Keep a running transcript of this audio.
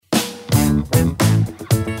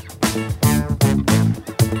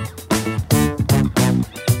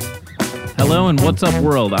everyone. What's up,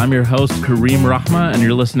 world? I'm your host, Kareem Rahma, and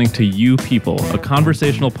you're listening to You People, a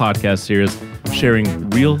conversational podcast series sharing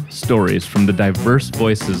real stories from the diverse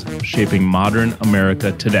voices shaping modern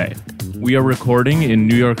America today. We are recording in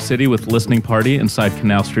New York City with Listening Party inside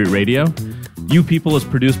Canal Street Radio. You People is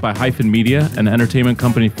produced by Hyphen Media, an entertainment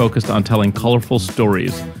company focused on telling colorful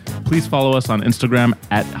stories. Please follow us on Instagram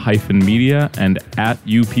at Hyphen Media and at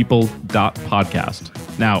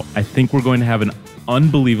youpeople.podcast. Now, I think we're going to have an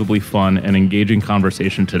unbelievably fun and engaging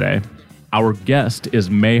conversation today. Our guest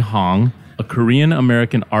is Mae Hong, a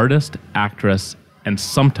Korean-American artist, actress, and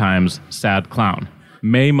sometimes sad clown.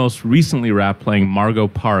 Mae most recently rapped playing Margot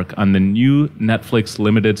Park on the new Netflix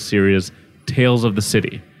limited series Tales of the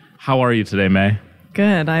City. How are you today, Mae?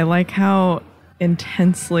 Good. I like how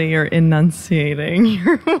intensely you're enunciating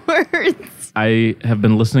your words. I have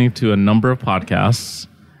been listening to a number of podcasts,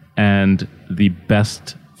 and the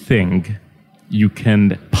best thing you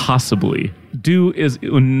can possibly do is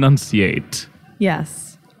enunciate.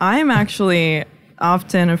 Yes. I'm actually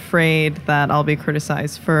often afraid that I'll be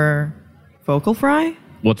criticized for vocal fry.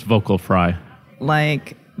 What's vocal fry?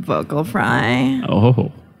 Like vocal fry.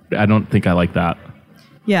 Oh, I don't think I like that.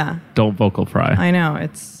 Yeah. Don't vocal fry. I know.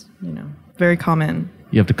 It's, very common.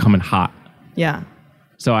 You have to come in hot. Yeah.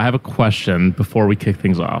 So I have a question before we kick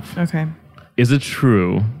things off. Okay. Is it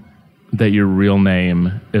true that your real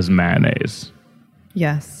name is Mayonnaise?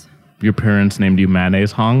 Yes. Your parents named you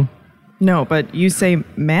Mayonnaise Hong? No, but you say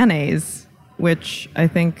mayonnaise, which I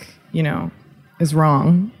think, is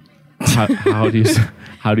wrong. How do you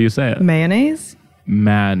say it? Mayonnaise?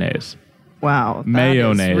 Mayonnaise. Wow.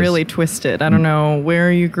 Mayonnaise. That is really twisted. I don't know where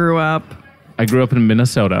you grew up. I grew up in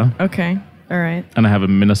Minnesota. Okay. All right. And I have a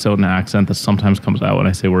Minnesotan accent that sometimes comes out when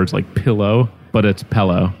I say words like pillow, but it's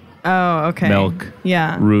pillow. Oh, okay. Milk.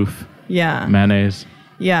 Yeah. Roof. Yeah. Mayonnaise.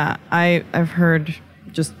 Yeah. I've heard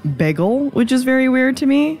just bagel, which is very weird to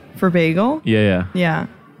me for bagel. Yeah. Yeah.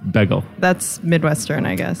 Bagel. That's Midwestern,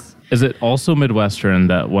 I guess. Is it also Midwestern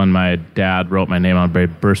that when my dad wrote my name on my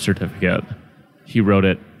birth certificate, he wrote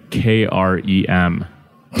it Krem?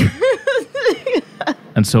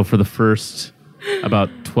 And so for the first about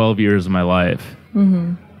 12 years of my life,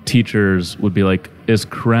 teachers would be like, is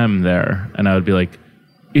Krem there? And I would be like,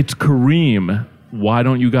 it's Kareem. Why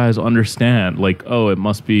don't you guys understand? Like, oh, it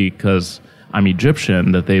must be because I'm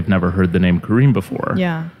Egyptian that they've never heard the name Kareem before.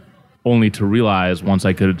 Yeah. Only to realize once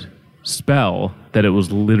I could spell that it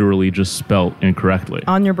was literally just spelled incorrectly.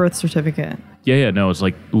 On your birth certificate. Yeah, no, it's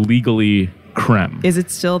like legally Krem. Is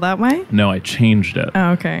it still that way? No, I changed it. Oh,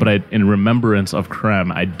 okay. But in remembrance of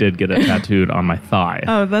Krem, I did get it tattooed on my thigh.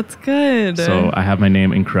 Oh, that's good. So I have my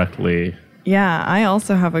name incorrectly. Yeah, I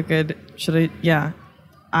also have a good...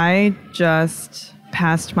 I just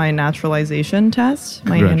passed my naturalization test,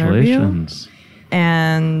 my interview. Congratulations.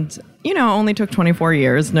 And, only took 24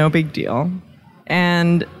 years, no big deal.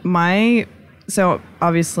 And so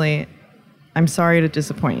obviously, I'm sorry to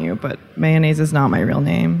disappoint you, but Mayonnaise is not my real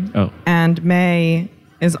name. Oh. And Mae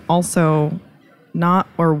is also not,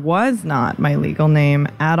 or was not, my legal name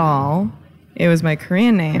at all. It was my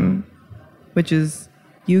Korean name, which is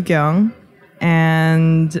Yoo Kyung.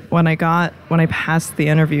 And when I passed the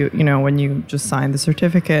interview, when you just sign the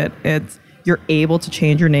certificate, you're able to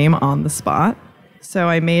change your name on the spot. So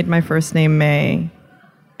I made my first name Mae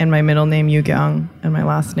and my middle name Yoo Kyung and my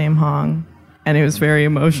last name Hong. And it was very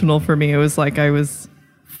emotional for me. It was like I was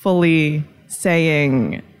fully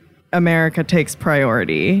saying America takes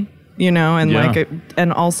priority,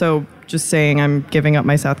 and also just saying I'm giving up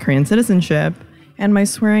my South Korean citizenship. And my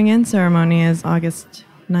swearing in ceremony is August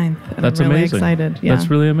 9th. And That's I'm really amazing. excited. Yeah.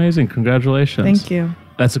 That's really amazing. Congratulations. Thank you.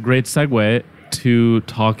 That's a great segue to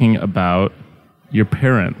talking about your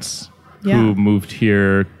parents who moved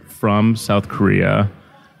here from South Korea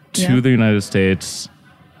to the United States,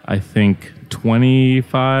 I think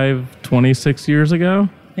 26 years ago?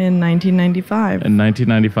 In 1995. In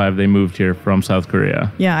 1995, they moved here from South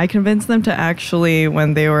Korea. Yeah, I convinced them to actually,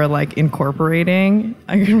 when they were incorporating,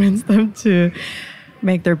 I convinced them to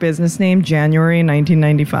make their business name January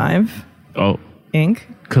 1995. Oh. Inc.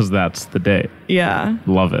 Because that's the date. Yeah.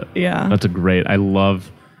 Love it. Yeah. That's I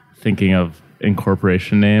love thinking of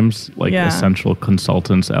incorporation names like Essential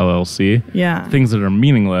Consultants LLC. Yeah. Things that are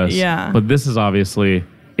meaningless. Yeah. But this is obviously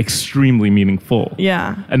extremely meaningful.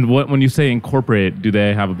 Yeah. And when you say incorporate, do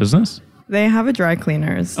they have a business? They have a dry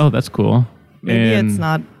cleaners. Oh, that's cool. Maybe it's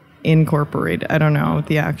not incorporated. I don't know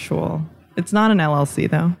the actual. It's not an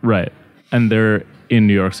LLC though. Right. And they're in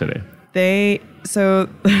New York City. So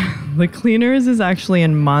the cleaners is actually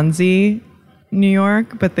in Muncie, New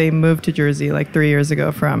York, but they moved to Jersey 3 years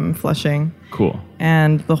ago from Flushing. Cool.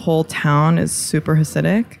 And the whole town is super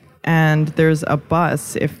Hasidic. And there's a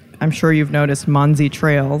bus, if I'm sure you've noticed Munsey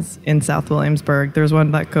Trails in South Williamsburg. There's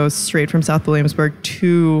one that goes straight from South Williamsburg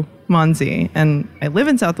to Munsey. And I live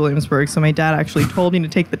in South Williamsburg, so my dad actually told me to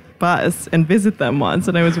take the bus and visit them once.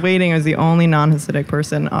 And I was waiting. I was the only non-Hasidic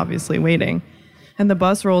person, obviously, waiting. And the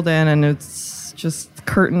bus rolled in, and it's just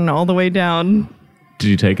curtain all the way down. Did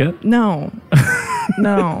you take it? No.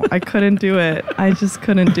 No, I couldn't do it. I just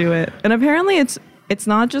couldn't do it. And apparently it's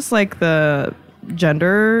not just like the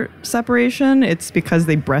gender separation, it's because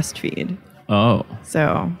they breastfeed. Oh.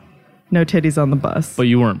 So, no titties on the bus. But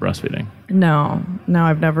you weren't breastfeeding? No,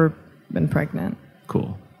 I've never been pregnant.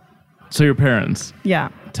 Cool. So your parents. Yeah.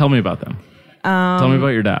 Tell me about them. Tell me about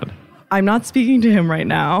your dad. I'm not speaking to him right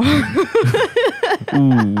now.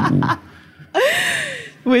 Ooh.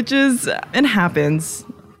 Which is, it happens.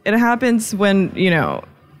 It happens when,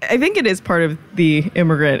 I think it is part of the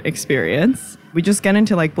immigrant experience. We just get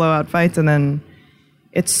into like blowout fights, and then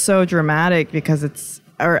it's so dramatic because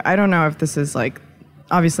or I don't know if this is like,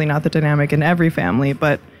 obviously not the dynamic in every family,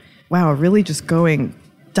 but wow, really just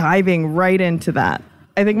diving right into that.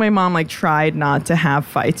 I think my mom like tried not to have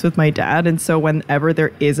fights with my dad. And so whenever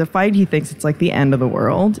there is a fight, he thinks it's like the end of the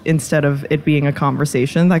world instead of it being a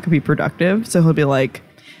conversation that could be productive. So he'll be like,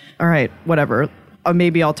 all right, whatever.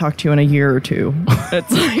 Maybe I'll talk to you in a year or two.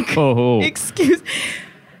 It's like, excuse.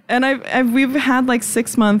 And we've had like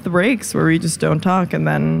 6-month breaks where we just don't talk, and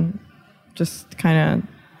then just kind of,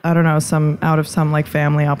 I don't know, out of some like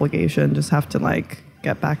family obligation, just have to like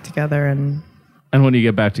get back together. And when you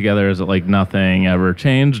get back together, is it like nothing ever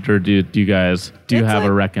changed, or do you guys have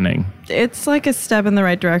a reckoning? It's like a step in the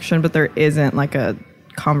right direction, but there isn't like a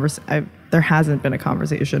there hasn't been a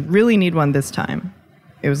conversation. Really need one this time.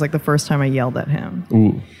 It was like the first time I yelled at him.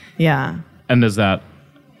 Ooh. Yeah. And is that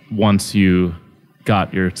once you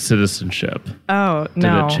got your citizenship? Oh,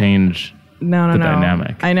 no. Did it change the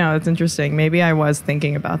dynamic? I know. It's interesting. Maybe I was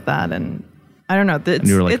thinking about that, and I don't know. And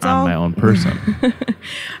you were like, I'm my own person.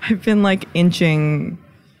 I've been like inching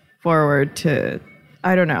forward to,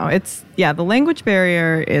 I don't know. The language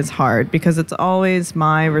barrier is hard because it's always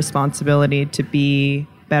my responsibility to be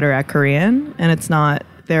better at Korean, and it's not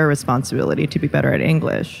their responsibility to be better at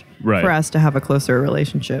English for us to have a closer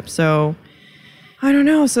relationship. So I don't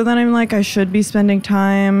know. So then I'm like, I should be spending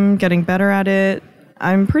time getting better at it.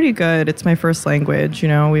 I'm pretty good. It's my first language.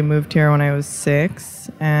 We moved here when I was 6,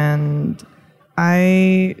 and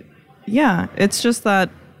it's just that,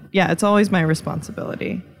 it's always my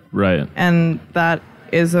responsibility. Right. And that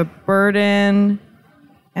is a burden.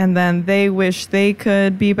 And then they wish they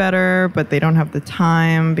could be better, but they don't have the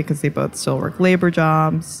time because they both still work labor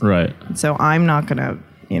jobs. Right. So I'm not going to,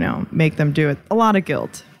 make them do it. A lot of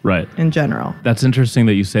guilt. Right. In general. That's interesting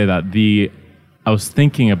that you say that. I was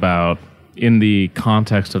thinking about, in the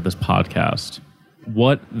context of this podcast,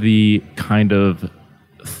 what the kind of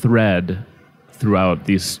thread throughout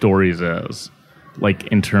these stories is, like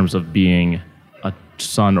in terms of being a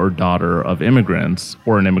son or daughter of immigrants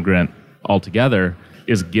or an immigrant altogether,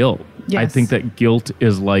 is guilt. Yes. I think that guilt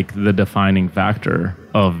is like the defining factor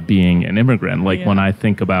of being an immigrant. Like when I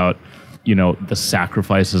think about, the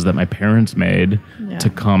sacrifices that my parents made to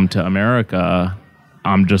come to America,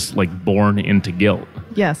 I'm just like born into guilt.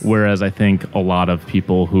 Yes. Whereas I think a lot of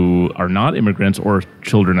people who are not immigrants or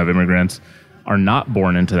children of immigrants are not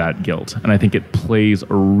born into that guilt. And I think it plays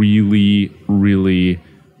a really, really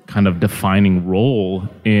kind of defining role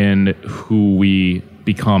in who we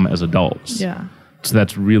become as adults. Yeah. So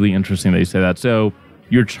that's really interesting that you say that. So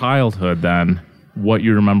your childhood then, what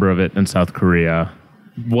you remember of it in South Korea,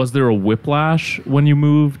 was there a whiplash when you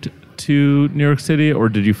moved to New York City, or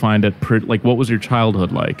did you find it what was your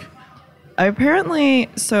childhood like? I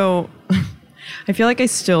feel like I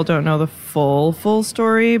still don't know the full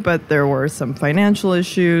story, but there were some financial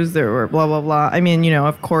issues. There were blah, blah, blah. I mean,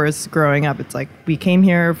 of course, growing up, it's like we came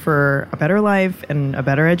here for a better life and a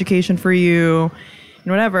better education for you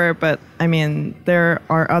and whatever. But I mean, there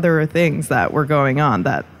are other things that were going on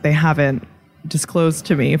that they haven't disclosed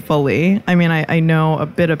to me fully. I mean, I know a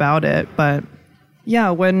bit about it, but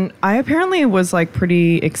yeah, when I apparently was like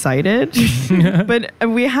pretty excited, but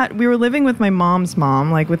we were living with my mom's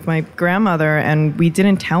mom, like with my grandmother, and we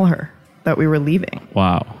didn't tell her that we were leaving.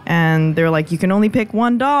 Wow. And they're like, you can only pick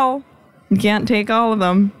one doll. You can't take all of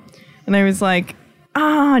them. And I was like,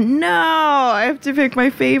 oh no, I have to pick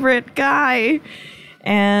my favorite guy.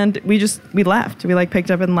 And we left. We like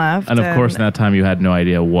picked up and left. And of course, in that time you had no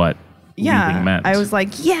idea what leaving meant. I was like,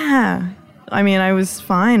 yeah. I mean, I was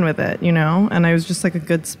fine with it, and I was just like a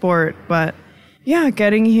good sport. But yeah,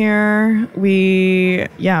 getting here, we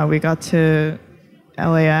got to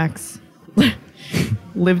LAX,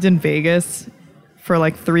 lived in Vegas for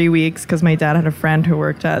like 3 weeks because my dad had a friend who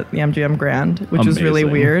worked at the MGM Grand, which was really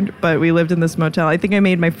Amazing. weird. But we lived in this motel. I think I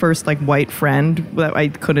made my first like white friend that I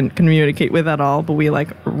couldn't communicate with at all, but we like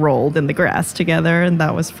rolled in the grass together, and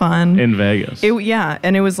that was fun. In Vegas. Yeah,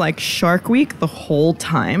 and it was like Shark Week the whole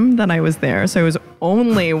time that I was there. So I was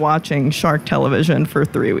only watching Shark Television for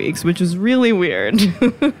 3 weeks, which is really weird.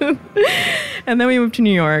 And then we moved to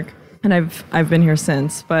New York, and I've been here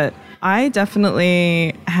since. But I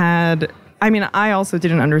definitely had... I mean, I also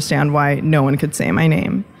didn't understand why no one could say my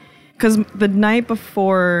name. Because the night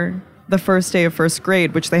before the first day of first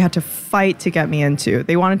grade, which they had to fight to get me into,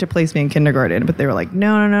 they wanted to place me in kindergarten, but they were like,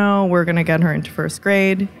 no, we're going to get her into first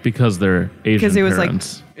grade. Because they're Asian Because it was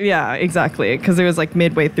parents. like, yeah, exactly. Because it was like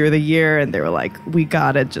midway through the year, and they were like, we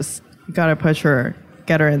got to push her,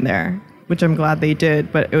 get her in there, which I'm glad they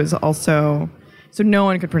did. But it was also, so no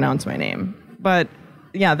one could pronounce my name. But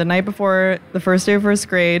yeah, the night before the first day of first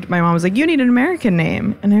grade, my mom was like, you need an American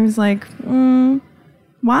name. And I was like,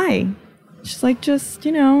 why? She's like, just,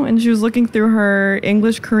 and she was looking through her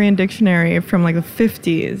English-Korean dictionary from like the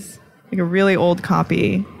 50s, like a really old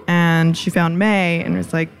copy. And she found May, and it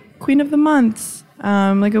was like, Queen of the Months,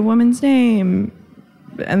 like a woman's name.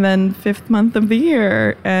 And then 5th month of the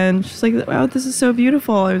year. And she's like, wow, this is so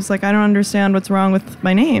beautiful. I was like, I don't understand what's wrong with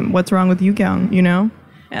my name. What's wrong with Yugyung,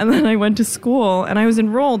 And then I went to school, and I was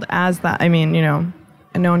enrolled as that. I mean, and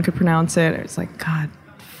no one could pronounce it. It's like, God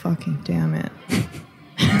fucking damn it.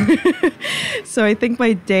 So I think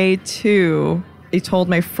by day 2, I told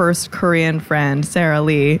my first Korean friend, Sarah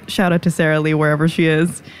Lee, shout out to Sarah Lee, wherever she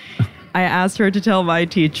is. I asked her to tell my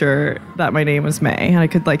teacher that my name was May, and I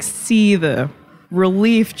could like see the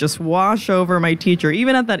relief just wash over my teacher,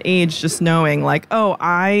 even at that age, just knowing like,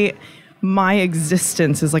 my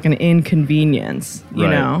existence is like an inconvenience, you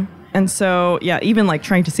know? And so, yeah, even like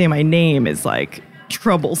trying to say my name is like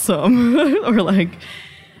troublesome or like...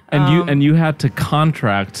 And you had to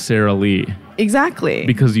contract Sarah Lee. Exactly.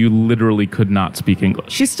 Because you literally could not speak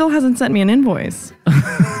English. She still hasn't sent me an invoice.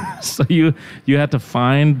 So you had to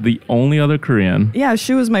find the only other Korean. Yeah,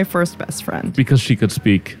 she was my first best friend. Because she could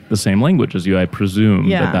speak the same language as you, I presume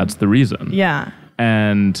that's the reason. Yeah.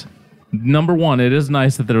 And... Number 1, it is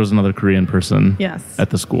nice that there was another Korean person at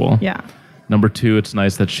the school. Yeah. Number 2, it's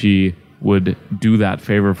nice that she would do that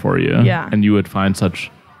favor for you. Yeah. And you would find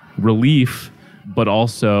such relief, but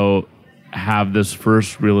also have this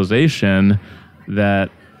first realization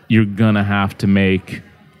that you're going to have to make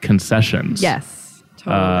concessions. Yes,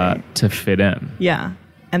 totally. To fit in. Yeah.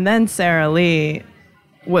 And then Sarah Lee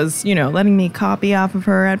was, letting me copy off of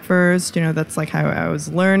her at first. That's like how I was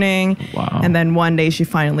learning. Wow. And then one day she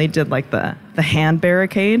finally did like the hand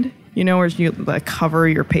barricade, where you like cover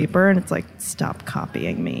your paper, and it's like, stop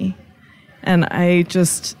copying me. And I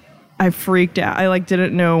freaked out. I like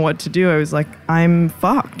didn't know what to do. I was like, I'm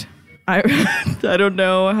fucked. I don't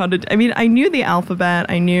know how to, I knew the alphabet.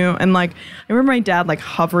 And like, I remember my dad like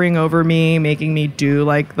hovering over me, making me do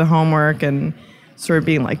like the homework and sort of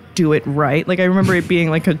being like, do it right. Like, I remember it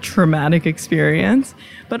being like a traumatic experience.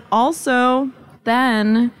 But also,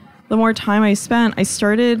 then the more time I spent, I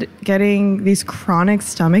started getting these chronic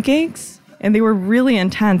stomach aches, and they were really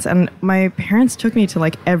intense. And my parents took me to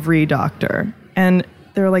like every doctor, and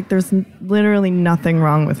they were like, there's literally nothing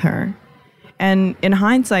wrong with her. And in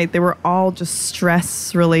hindsight, they were all just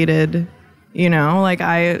stress related, like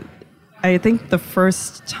I think the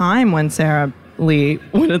first time when Sarah Lee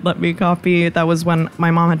wouldn't let me copy, that was when my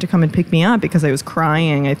mom had to come and pick me up because I was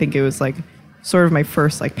crying. I think it was like sort of my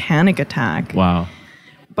first like panic attack. Wow.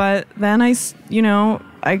 But then I guess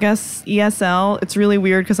ESL, it's really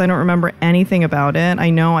weird because I don't remember anything about it. I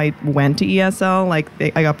know I went to ESL, like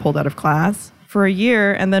I got pulled out of class for a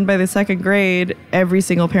year. And then by the 2nd grade, every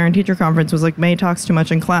single parent-teacher conference was like, May talks too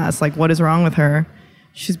much in class. Like, what is wrong with her?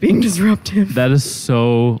 She's being disruptive. That is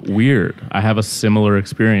so weird. I have a similar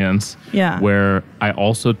experience. Yeah. Where I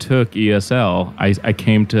also took ESL. I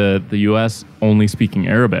came to the U.S. only speaking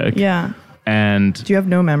Arabic. Yeah. And do you have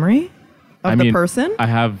no memory of the person? I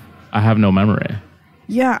have no memory.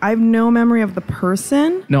 Yeah, I have no memory of the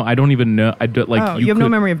person. No, I don't even know. You have no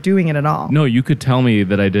memory of doing it at all. No, you could tell me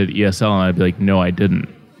that I did ESL, and I'd be like, no, I didn't.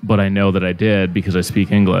 But I know that I did because I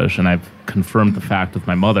speak English, and I've confirmed the fact with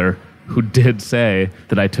my mother, who did say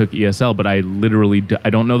that I took ESL, but I literally, I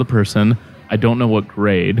don't know the person. I don't know what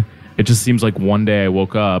grade. It just seems like one day I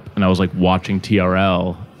woke up and I was like watching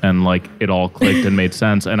TRL and like it all clicked and made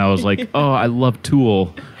sense. And I was like, oh, I love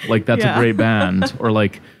Tool. Like that's a great band. Or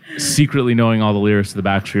like secretly knowing all the lyrics to the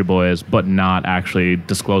Backstreet Boys, but not actually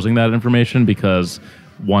disclosing that information because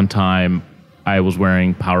one time I was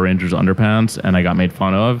wearing Power Rangers underpants and I got made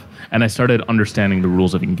fun of. And I started understanding the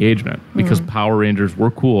rules of engagement because Power Rangers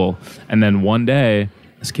were cool. And then one day,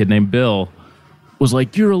 this kid named Bill was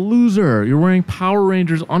like, "You're a loser. You're wearing Power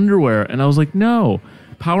Rangers underwear." And I was like, "No,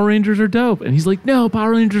 Power Rangers are dope." And he's like, "No,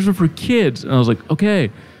 Power Rangers are for kids." And I was like,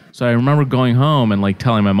 "Okay." So I remember going home and like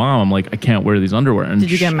telling my mom, I'm like, "I can't wear these underwear." And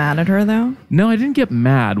Did you get mad at her though? No, I didn't get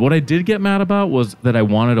mad. What I did get mad about was that I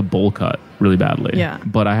wanted a bowl cut really badly. Yeah.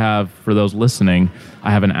 But I have, for those listening,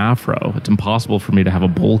 I have an afro. It's impossible for me to have a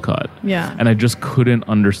bowl cut. Yeah. And I just couldn't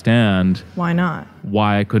understand Why not?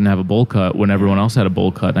 why I couldn't have a bowl cut when everyone else had a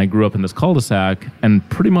bowl cut. And I grew up in this cul-de-sac and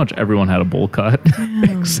pretty much everyone had a bowl cut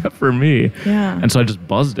except for me. Yeah. And so I just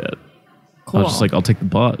buzzed it. Cool. I was just like, I'll take the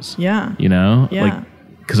buzz. Yeah. You know? Yeah. Like,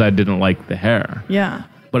 because I didn't like the hair. Yeah.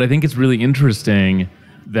 But I think it's really interesting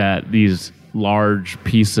that these large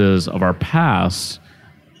pieces of our past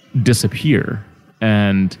disappear.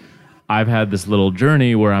 And I've had this little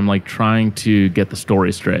journey where I'm like trying to get the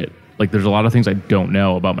story straight. Like there's a lot of things I don't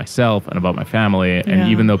know about myself and about my family. And Yeah.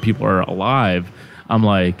 even though people are alive, I'm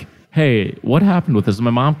like, "Hey, what happened with this?" And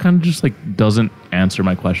my mom kind of just like doesn't answer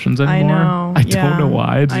my questions anymore. I know. I don't know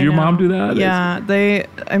why. Does your mom do that? Yeah.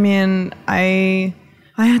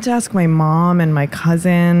 I had to ask my mom and my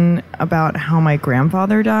cousin about how my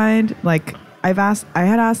grandfather died. Like I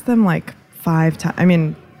had asked them like 5 times. I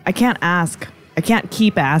mean, I can't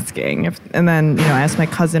keep asking. And then, I asked my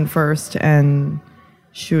cousin first and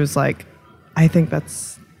she was like, "I think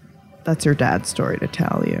that's your dad's story to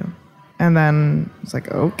tell you." And then I was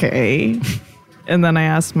like, "Okay." And then I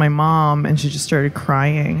asked my mom and she just started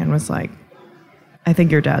crying and was like, "I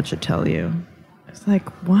think your dad should tell you." I was like,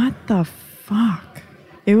 what the fuck?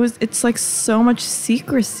 It's like so much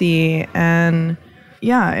secrecy and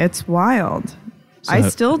yeah, it's wild. So I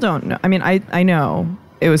still don't know. I mean, I know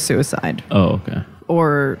it was suicide Oh, okay.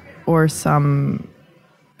 or some,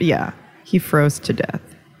 yeah, he froze to death.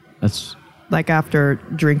 That's Like after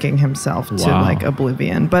drinking himself to Wow. like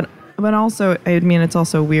oblivion. But also, I mean, it's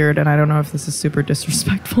also weird, and I don't know if this is super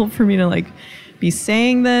disrespectful for me to like be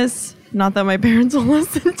saying this. Not that my parents will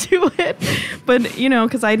listen to it, but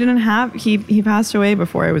because I didn't have he passed away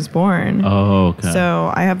before I was born. Oh, okay.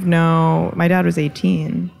 So I have my dad was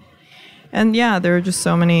 18, and yeah, there are just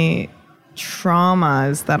so many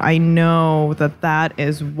traumas that I know that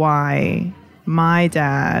is why my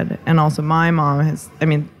dad and also my mom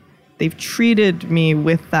they've treated me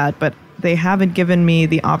with that, but they haven't given me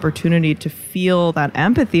the opportunity to feel that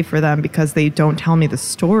empathy for them because they don't tell me the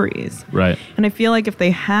stories. Right. And I feel like if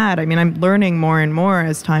they had, I'm learning more and more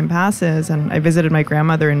as time passes. And I visited my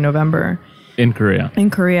grandmother in November. In Korea. In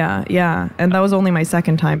Korea, yeah. And that was only my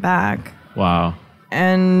second time back. Wow.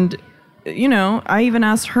 And, I even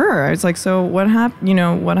asked her, I was like, "So what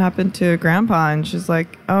happened, what happened to Grandpa?" And she's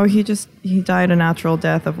like, "Oh, he died a natural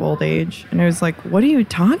death of old age." And I was like, "What are you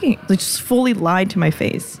talking?" Like just fully lied to my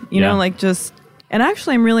face, Yeah. and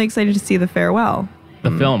actually I'm really excited to see The Farewell.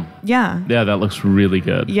 The film. Yeah. Yeah, that looks really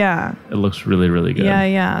good. Yeah. It looks really, really good.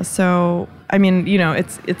 Yeah. So,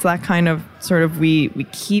 it's that kind of sort of, we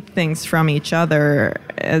keep things from each other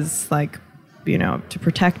as like, to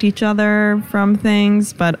protect each other from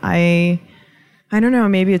things. But I don't know,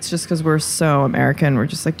 maybe it's just because we're so American. We're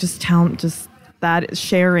just like, just that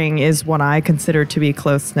sharing is what I consider to be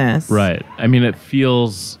closeness. Right. I mean, it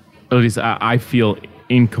feels, at least I feel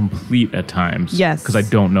incomplete at times. Yes. Because I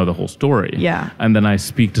don't know the whole story. Yeah. And then I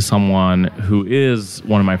speak to someone who is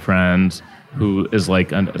one of my friends who is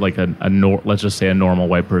like let's just say a normal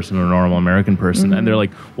white person or a normal American person. And they're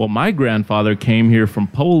like, "Well, my grandfather came here from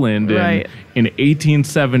Poland Right. in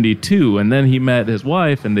 1872. And then he met his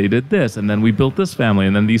wife and they did this. And then we built this family.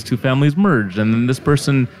 And then these two families merged. And then this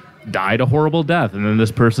person died a horrible death. And then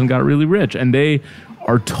this person got really rich." And they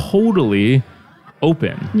are totally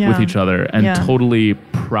open with each other and totally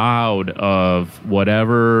proud of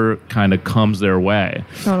whatever kind of comes their way.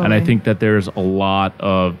 Totally. And I think that there's a lot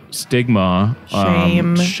of stigma,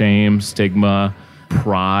 Shame. stigma,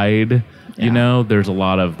 pride. Yeah. There's a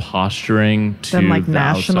lot of posturing to Then like the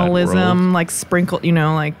outside nationalism, world. like sprinkled,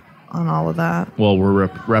 like on all of that. Well, we're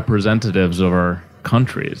representatives of our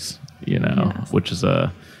countries, Yes. which is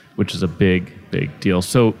a big deal.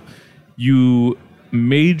 So you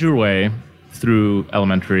made your way through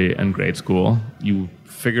elementary and grade school. You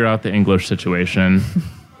figure out the English situation.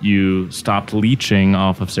 You stopped leeching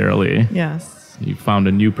off of Sara Lee. Yes. You found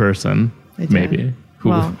a new person, I did. maybe.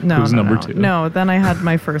 Who's number two? No, then I had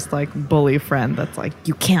my first like bully friend that's like,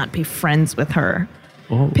 "You can't be friends with her."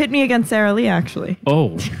 Oh, Pit me against Sara Lee, actually.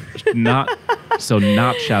 not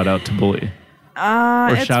shout out to bully. Or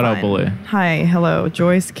It's shout out fine. bully. Hi, hello,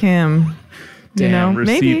 Joyce Kim. Damn,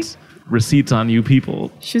 maybe. receipts. receipts on you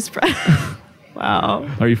people. She's wow.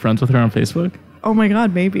 Are you friends with her on Facebook? Oh my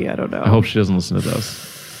God, maybe. I don't know. I hope she doesn't listen to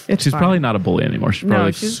this. She's probably not a bully anymore. She's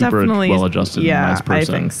probably she's super definitely well-adjusted, yeah, nice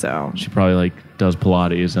person. I think so. She probably like does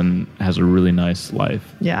Pilates and has a really nice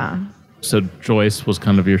life. Yeah. So Joyce was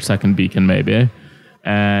kind of your second beacon, maybe.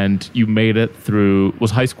 And you made it through.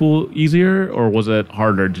 Was high school easier or was it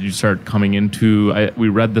harder? Did you start coming into? We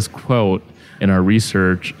read this quote in our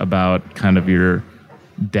research about kind of your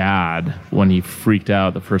dad when he freaked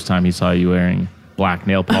out the first time he saw you wearing black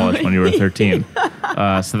nail polish when you were 13.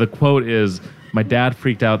 So the quote is, "My dad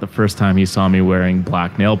freaked out the first time he saw me wearing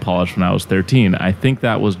black nail polish when I was 13. I think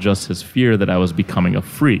that was just his fear that I was becoming a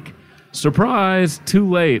freak. Surprise, too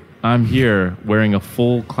late. I'm here wearing a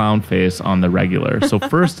full clown face on the regular." So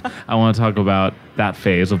first, I want to talk about that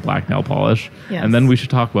phase of black nail polish. Yes. And then we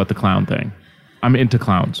should talk about the clown thing. I'm into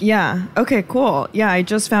clowns. Yeah. Okay, cool. Yeah, I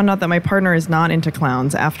just found out that my partner is not into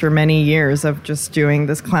clowns after many years of just doing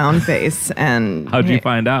this clown face. And how'd you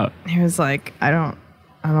find out? He was like, I don't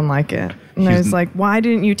like it. And I was like, why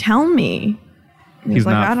didn't you tell me? He's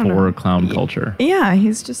like, not I don't for know. clown culture. Yeah,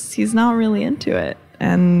 he's not really into it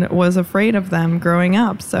and was afraid of them growing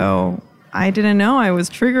up. So I didn't know I was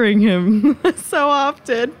triggering him so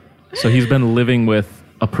often. So he's been living with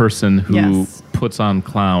a person who Yes. puts on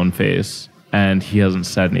clown face and he hasn't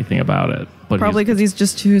said anything about it. But Probably because he's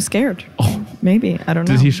just too scared. Oh. Maybe. I don't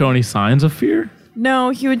know. Did he show any signs of fear? No,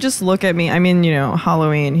 he would just look at me. I mean,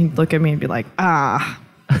 Halloween, he'd look at me and be like, I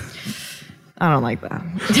don't like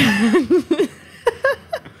that.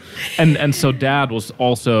 And so dad was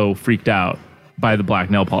also freaked out by the black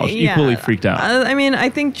nail polish, equally freaked out. I mean, I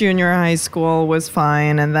think junior high school was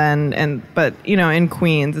fine. But in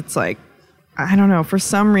Queens, it's like, I don't know, for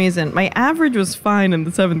some reason, my average was fine in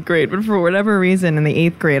the 7th grade, but for whatever reason, in the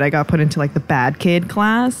 8th grade, I got put into like the bad kid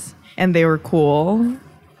class and they were cool.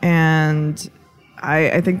 And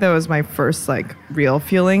I think that was my first like real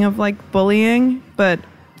feeling of like bullying. But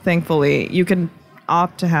thankfully, you can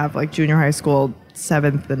opt to have like junior high school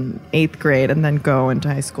 7th and 8th grade and then go into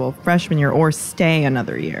high school freshman year or stay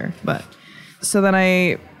another year. But so then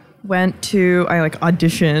I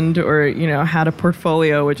auditioned or, had a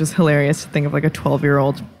portfolio, which is hilarious to think of like a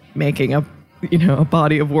 12-year-old making a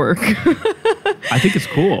body of work. I think it's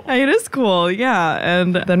cool. It is cool, yeah.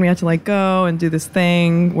 And then we had to like go and do this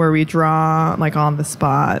thing where we draw like on the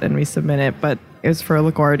spot and we submit it. But it was for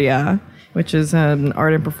LaGuardia, which is an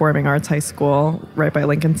art and performing arts high school right by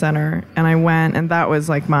Lincoln Center. And I went, and that was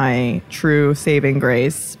like my true saving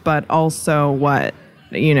grace, but also what,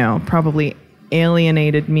 probably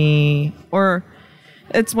alienated me, or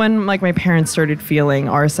it's when like my parents started feeling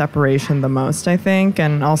our separation the most, I think.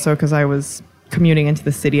 And also because I was commuting into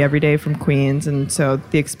the city every day from Queens. And so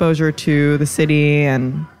the exposure to the city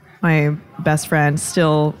and my best friend,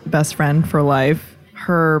 still best friend for life,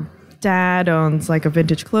 her dad owns like a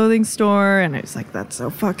vintage clothing store. And I was like, that's so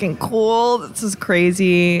fucking cool. This is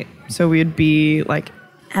crazy. So we'd be like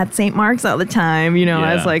at St. Mark's all the time,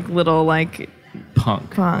 as like little like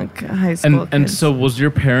punk high school and kids. so was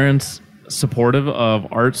your parents supportive of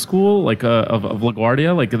art school, like of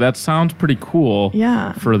LaGuardia? Like that sounds pretty cool.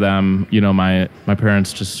 Yeah. For them, my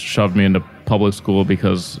parents just shoved me into public school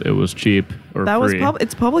because it was cheap or that free.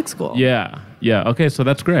 It's public school. Yeah. Okay, so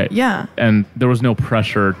that's great. Yeah. And there was no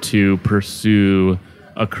pressure to pursue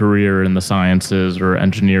a career in the sciences or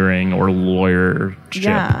engineering or lawyership.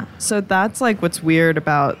 Yeah. So that's like what's weird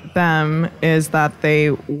about them is that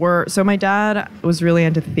they were. So my dad was really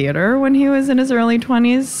into theater when he was in his early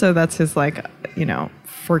 20s. So that's his like,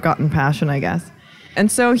 forgotten passion, I guess.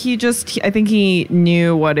 And so I think he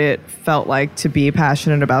knew what it felt like to be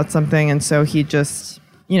passionate about something. And so he just,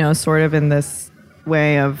 sort of in this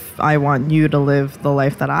way of, I want you to live the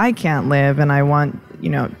life that I can't live. And I want,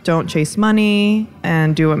 don't chase money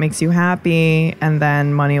and do what makes you happy. And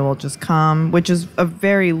then money will just come, which is a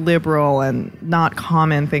very liberal and not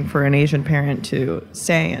common thing for an Asian parent to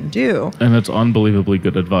say and do. And it's unbelievably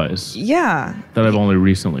good advice. Yeah. That I've only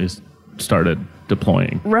recently started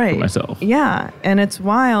deploying for myself. Yeah. And it's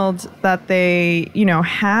wild that they,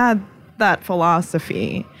 had that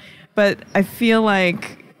philosophy. But I feel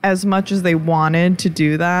like as much as they wanted to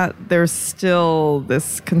do that, there's still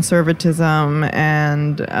this conservatism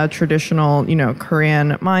and a traditional,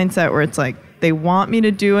 Korean mindset where it's like they want me to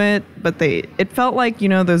do it, but it felt like,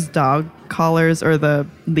 those dog collars or the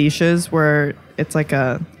leashes where it's like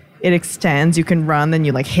it extends, you can run, then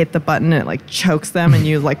you like hit the button and it like chokes them and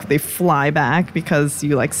you like they fly back because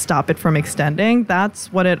you like stop it from extending.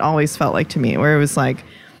 That's what it always felt like to me, where it was like,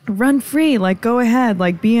 run free, like go ahead,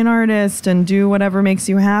 like be an artist and do whatever makes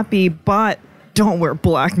you happy, but don't wear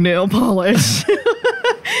black nail polish.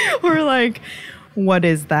 Or like, what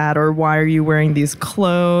is that? Or why are you wearing these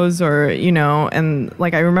clothes? Or, and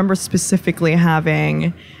like I remember specifically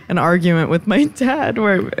having an argument with my dad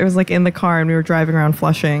where it was like in the car and we were driving around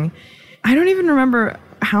Flushing. I don't even remember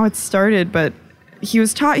how it started, but he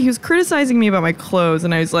was criticizing me about my clothes,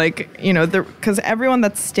 and I was like, because everyone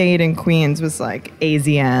that stayed in Queens was like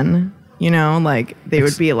AZN, like they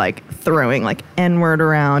would be like throwing like N-word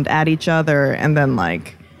around at each other and then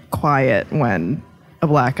like quiet when a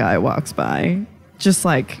black guy walks by. Just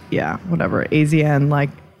like, yeah, whatever, AZN,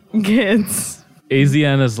 like kids.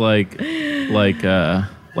 AZN is like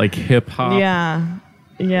hip hop. Yeah.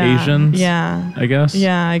 Asians. Yeah. I guess.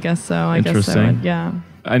 Yeah, I guess so. Interesting. Yeah.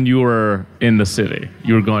 And you were in the city.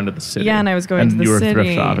 You were going to the city. Yeah, and I was going to the city. And you were city.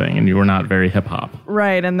 thrift shopping, and you were not very hip hop.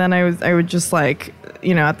 Right, and then I would just like,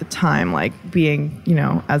 at the time, like being,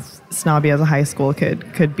 as snobby as a high school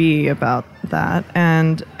kid could be about that.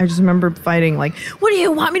 And I just remember fighting like, what do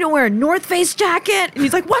you want me to wear, a North Face jacket? And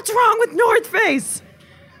he's like, what's wrong with North Face?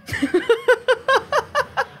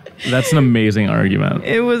 That's an amazing argument.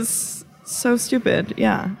 It was so stupid,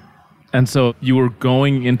 yeah. And so you were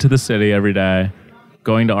going into the city every day,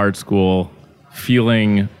 going to art school,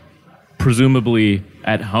 feeling presumably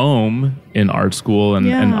at home in art school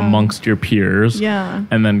and amongst your peers. Yeah.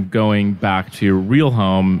 And then going back to your real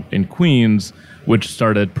home in Queens, which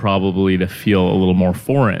started probably to feel a little more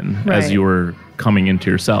foreign as you were coming into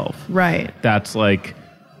yourself. Right. That's like,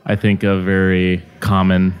 I think, a very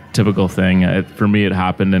common, typical thing. For me, it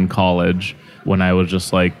happened in college when I was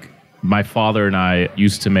just like, my father and I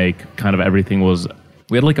used to make kind of everything was,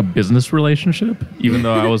 we had like a business relationship, even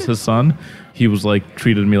though I was his son. He was like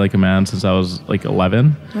treated me like a man since I was like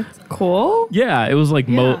 11. That's cool. Yeah, it was like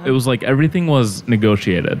it was like everything was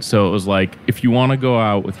negotiated. So it was like, if you want to go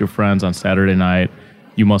out with your friends on Saturday night,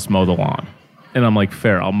 you must mow the lawn. And I'm like,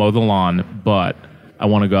 fair, I'll mow the lawn, but I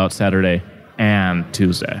want to go out Saturday and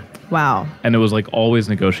Tuesday. Wow. And it was like always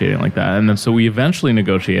negotiating like that. And then so we eventually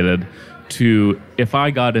negotiated to, if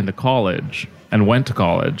I got into college and went to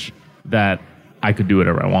college, that I could do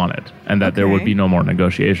whatever I wanted and that there would be no more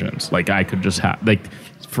negotiations. Like I could just have, like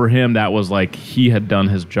for him, that was like he had done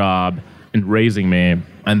his job in raising me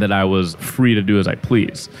and that I was free to do as I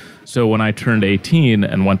please. So when I turned 18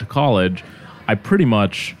 and went to college, I pretty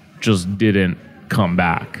much just didn't come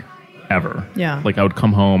back ever. Yeah. Like I would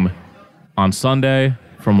come home on Sunday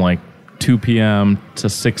from like 2 p.m. to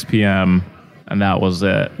 6 p.m. and that was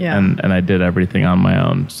it. Yeah. And I did everything on my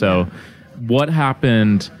own. So what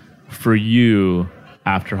happened for you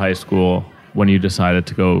after high school when you decided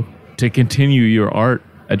to continue your art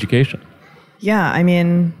education? Yeah, I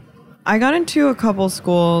mean, I got into a couple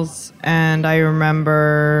schools and I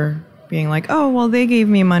remember being like, oh, well, they gave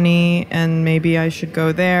me money and maybe I should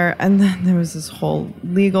go there. And then there was this whole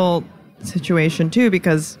legal situation too,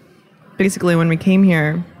 because basically when we came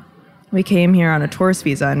here on a tourist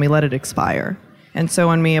visa and we let it expire. And so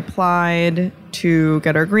when we applied to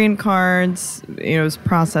get our green cards, it was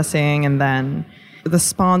processing, and then the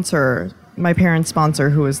sponsor, my parents' sponsor,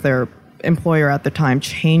 who was their employer at the time,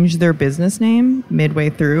 changed their business name midway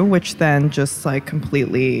through, which then just like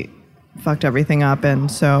completely fucked everything up.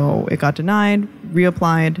 And so it got denied,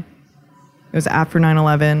 reapplied. It was after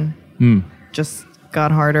 9/11. Just got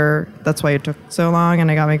harder. That's why it took so long, and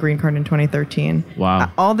I got my green card in 2013. Wow.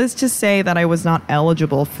 All this to say that I was not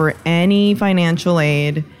eligible for any financial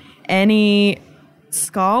aid, any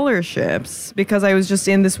scholarships, because I was just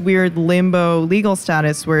in this weird limbo legal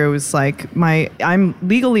status where it was like I'm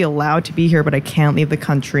legally allowed to be here, but I can't leave the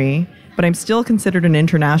country, but I'm still considered an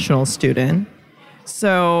international student.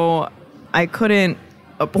 So I couldn't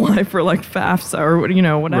apply for like FAFSA or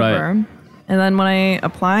whatever. Right. And then when I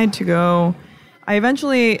applied to go, I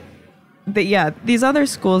eventually, these other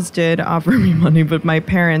schools did offer me money, but my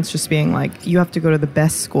parents just being like, you have to go to the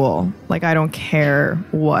best school. Like, I don't care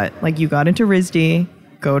what. Like, you got into RISD,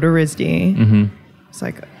 go to RISD. Mm-hmm. It's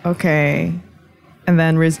like, okay. And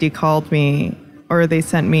then RISD called me, or they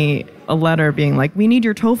sent me a letter being like, we need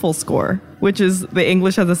your TOEFL score, which is the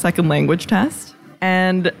English as a second language test.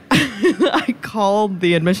 And I called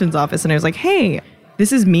the admissions office and I was like, hey,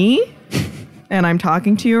 this is me, and I'm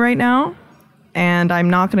talking to you right now. And I'm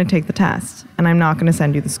not going to take the test, and I'm not going to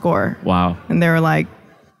send you the score. Wow. And they were like,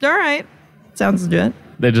 all right, sounds legit.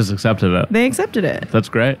 They just accepted it. They accepted it. That's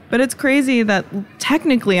great. But it's crazy that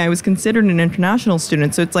technically I was considered an international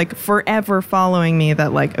student, so it's like forever following me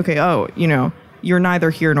that like, okay, you're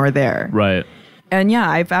neither here nor there. Right. And yeah,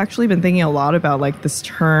 I've actually been thinking a lot about like this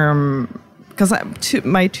term, because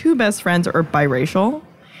my two best friends are biracial,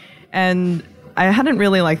 and I hadn't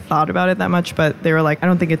really like thought about it that much, but they were like, I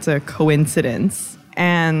don't think it's a coincidence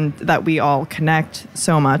and that we all connect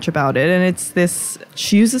so much about it. And it's this,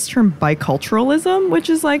 she used this term biculturalism, which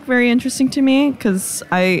is like very interesting to me because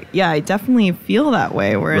I definitely feel that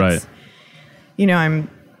way where it's, you know,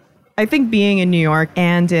 I think being in New York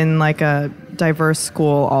and in like a diverse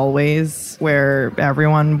school always where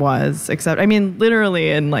everyone was, except, I mean,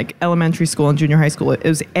 literally in like elementary school and junior high school, it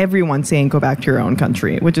was everyone saying, go back to your own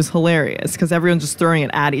country, which is hilarious because everyone's just throwing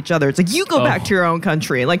it at each other. It's like, you go back to your own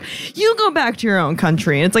country. Like, you go back to your own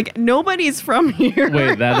country. And it's like, nobody's from here.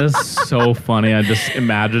 Wait, that is so funny. I just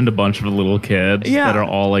imagined a bunch of little kids that are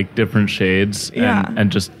all like different shades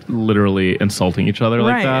and just literally insulting each other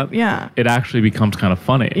like that. Yeah. It actually becomes kind of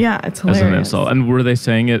funny. Yeah, it's hilarious. As an insult. And were they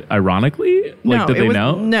saying it ironically? Like, did they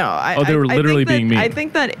know? No. They were literally being mean. I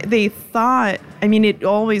think that they thought, I mean, it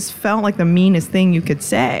always felt like the meanest thing you could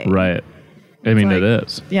say. Right. I mean, like, it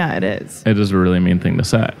is. Yeah, it is. It is a really mean thing to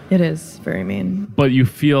say. It is very mean. But you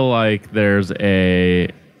feel like there's a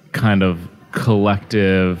kind of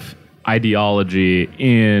collective ideology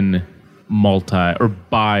in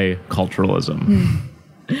biculturalism.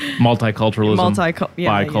 Multiculturalism.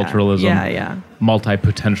 Biculturalism.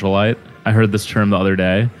 Multi-potentialite. I heard this term the other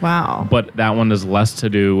day. Wow. But that one is less to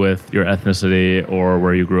do with your ethnicity or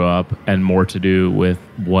where you grew up and more to do with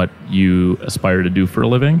what you aspire to do for a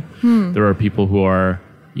living. There are people who are,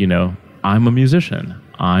 you know, I'm a musician,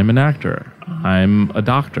 I'm an actor, I'm a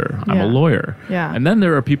doctor, I'm a lawyer. Yeah. And then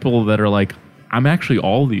there are people that are like, I'm actually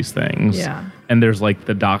all these things. Yeah. And there's like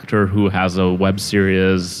the doctor who has a web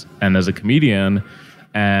series and is a comedian.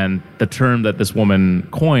 And the term that this woman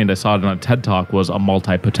coined, I saw it on a TED Talk, was a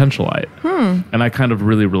multi-potentialite. And I kind of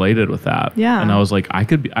really related with that. Yeah. And I was like, I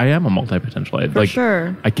am a multi-potentialite. For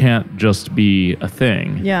sure. I can't just be a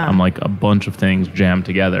thing. Yeah. I'm like a bunch of things jammed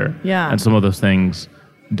together. Yeah. And some of those things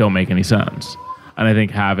don't make any sense. And I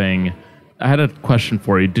think I had a question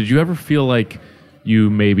for you. Did you ever feel like you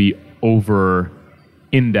maybe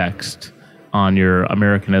over-indexed on your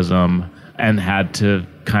Americanism and had to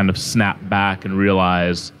kind of snap back and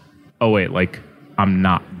realize, oh wait, like I'm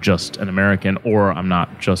not just an American or I'm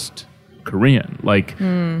not just Korean. Like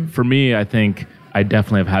for me, I think I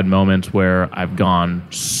definitely have had moments where I've gone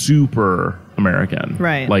super American.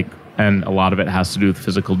 Right. Like, and a lot of it has to do with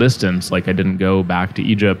physical distance. Like I didn't go back to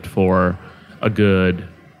Egypt for a good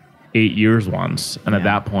 8 years once. And at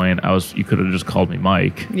that point you could have just called me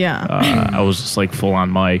Mike. Yeah. I was just like full on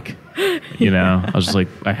Mike. You know, I was just like,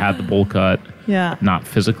 I had the bowl cut. Yeah. Not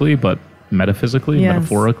physically, but metaphysically,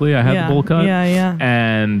 metaphorically, I had the bowl cut. Yeah.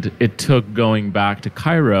 And it took going back to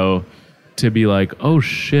Cairo to be like, oh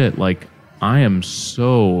shit, like I am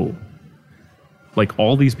so, like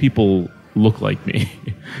all these people look like me.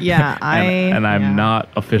 Yeah. I'm not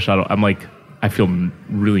a fish out of, I'm like, I feel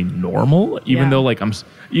really normal, even though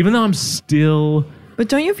I'm still. But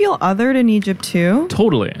don't you feel othered in Egypt too?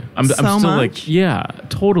 Totally. I'm still much? like, yeah,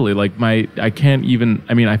 totally. Like I can't even,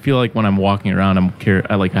 I mean, I feel like when I'm walking around,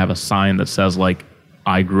 I have a sign that says like,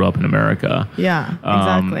 I grew up in America. Yeah,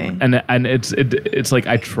 exactly. And it's like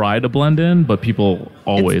I try to blend in, but people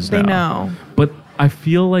always They know. But I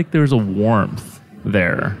feel like there's a warmth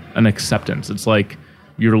there, an acceptance. It's like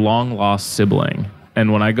your long lost sibling.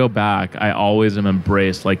 And when I go back, I always am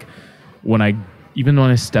embraced. Like even when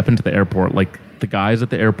I step into the airport, like the guys at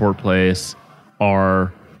the airport place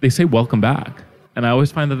they say welcome back. And I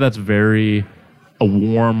always find that that's a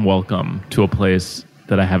warm welcome to a place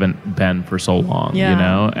that I haven't been for so long, you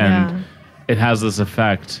know? And it has this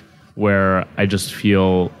effect where I just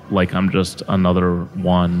feel like I'm just another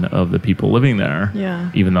one of the people living there,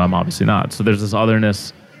 even though I'm obviously not. So there's this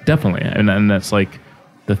otherness, definitely. And that's like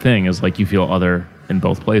the thing is like you feel other in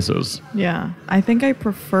both places. Yeah. I think I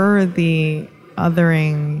prefer the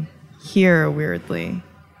othering here, weirdly.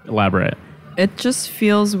 Elaborate. It just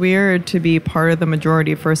feels weird to be part of the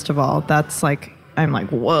majority, first of all. That's like, I'm like,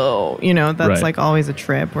 whoa, you know, that's like always a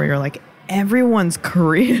trip where you're like, everyone's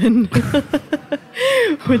Korean,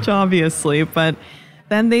 which obviously, but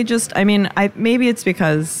then they just, I mean, maybe it's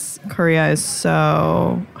because Korea is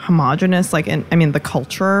so homogenous, like, the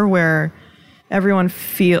culture where everyone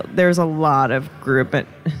there's a lot of group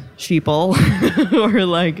sheeple or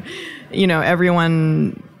like, you know,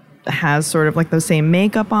 everyone has sort of like the same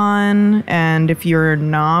makeup on, and if you're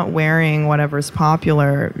not wearing whatever's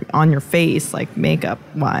popular on your face, like makeup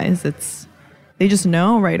wise, they just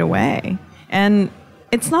know right away. And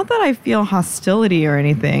it's not that I feel hostility or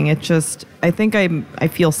anything. It just, I think I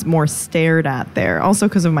feel more stared at there. Also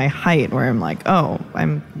because of my height, where I'm like, oh,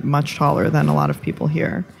 I'm much taller than a lot of people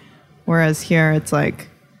here. Whereas here, it's like,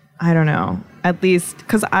 I don't know. At least,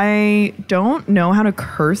 because I don't know how to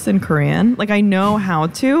curse in Korean. Like, I know how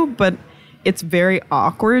to, but it's very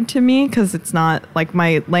awkward to me because it's not like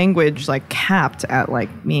my language like capped at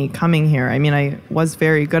like me coming here. I mean, I was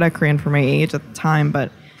very good at Korean for my age at the time,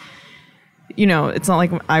 but you know, it's not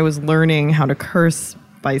like I was learning how to curse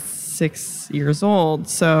by 6 years old.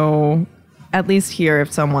 So at least here,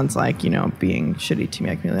 if someone's like, you know, being shitty to me,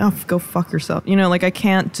 I can be like, oh, go fuck yourself. You know, like I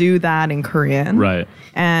can't do that in Korean. Right.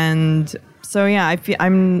 And so, yeah, I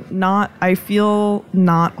feel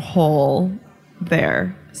not whole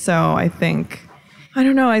there. So I think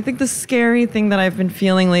the scary thing that I've been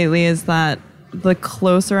feeling lately is that the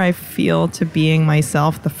closer I feel to being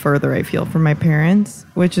myself, the further I feel from my parents,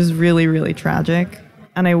 which is really, really tragic.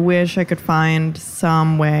 And I wish I could find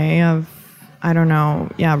some way of, I don't know,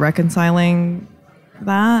 reconciling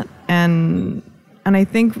that. And I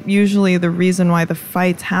think usually the reason why the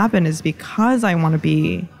fights happen is because I want to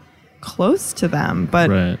be close to them.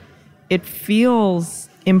 But it feels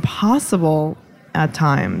impossible at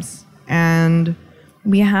times. And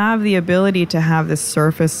we have the ability to have this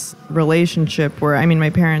surface relationship where, I mean, my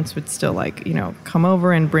parents would still like, you know, come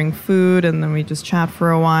over and bring food and then we just chat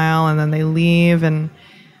for a while and then they leave and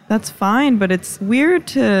that's fine. But it's weird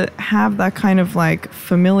to have that kind of like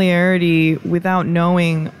familiarity without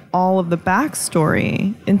knowing all of the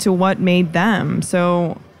backstory into what made them.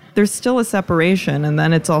 So there's still a separation. And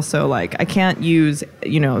then it's also like, I can't use,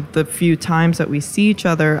 you know, the few times that we see each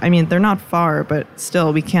other. I mean, they're not far, but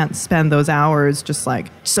still we can't spend those hours just like,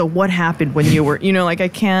 so what happened when you were, you know, like I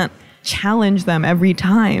can't challenge them every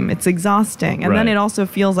time. It's exhausting. And then it also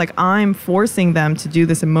feels like I'm forcing them to do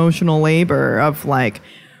this emotional labor of like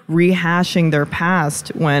rehashing their past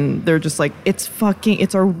when they're just like, it's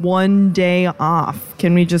our one day off.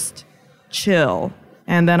 Can we just chill?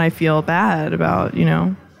 And then I feel bad about, you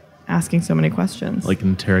know, asking so many questions. Like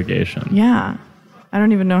interrogation. Yeah. I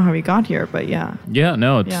don't even know how we got here, but yeah. Yeah,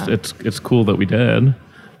 no, it's cool that we did.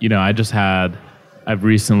 You know, I've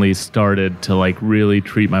recently started to like really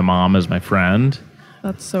treat my mom as my friend.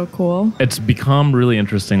 That's so cool. It's become really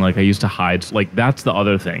interesting. Like I used to hide, like that's the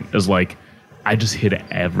other thing is like, I just hid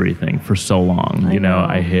everything for so long. I know.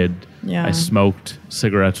 I smoked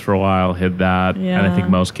cigarettes for a while, hid that. Yeah. And I think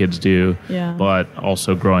most kids do. Yeah. But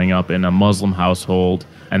also growing up in a Muslim household,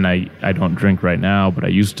 and I don't drink right now, but I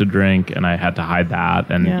used to drink and I had to hide that.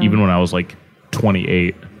 And even when I was like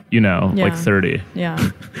 28, you know, like 30,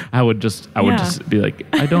 I would just be like,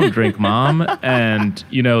 I don't drink, Mom. And,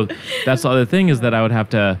 you know, that's the other thing is that I would have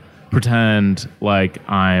to pretend like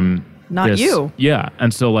I'm not you. Yeah.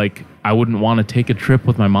 And so like, I wouldn't want to take a trip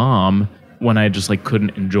with my mom when I just like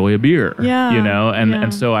couldn't enjoy a beer, you know?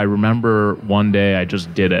 And so I remember one day I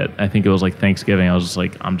just did it. I think it was like Thanksgiving. I was just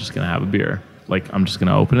like, I'm just going to have a beer. Like, I'm just going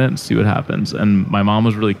to open it and see what happens. And my mom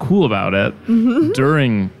was really cool about it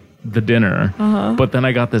during the dinner. But then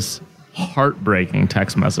I got this heartbreaking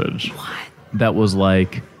text message that was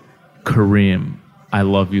like, Kareem, I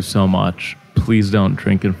love you so much. Please don't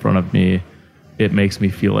drink in front of me. It makes me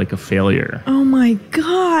feel like a failure. Oh my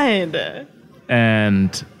God.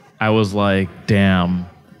 And I was like, damn,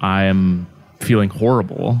 I am feeling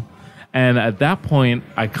horrible. And at that point,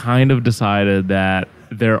 I kind of decided that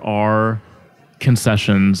there are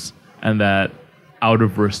concessions and that out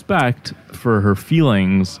of respect for her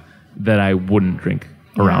feelings that I wouldn't drink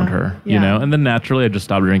around her, you know? And then naturally I just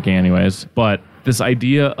stopped drinking anyways. But this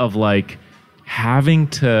idea of like having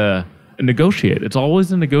to negotiate, it's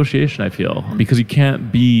always a negotiation, I feel, because you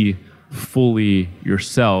can't be fully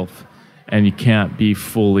yourself and you can't be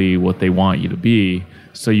fully what they want you to be.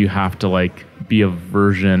 So you have to like be a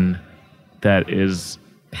version that is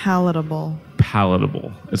palatable.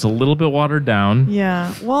 It's a little bit watered down.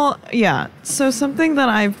 Yeah. Well, yeah. So something that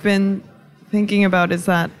I've been thinking about is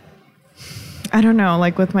that, I don't know,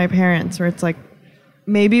 like with my parents, where it's like,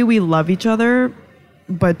 maybe we love each other,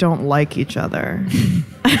 but don't like each other.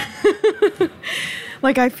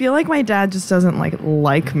 Like, I feel like my dad just doesn't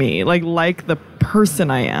like me, like the person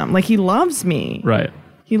I am. Like, he loves me. Right.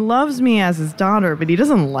 He loves me as his daughter, but he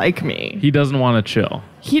doesn't like me. He doesn't want to chill.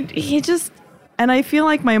 He just, and I feel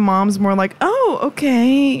like my mom's more like, oh,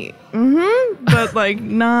 okay, but like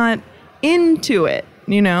not into it,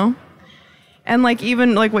 you know? And like,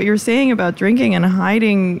 even like what you're saying about drinking and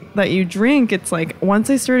hiding that you drink, it's like, once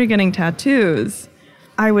I started getting tattoos,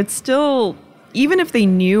 I would still, even if they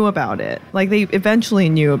knew about it, like they eventually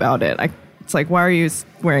knew about it. It's like, why are you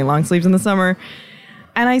wearing long sleeves in the summer?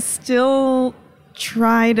 And I still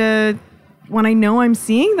try to, when I know I'm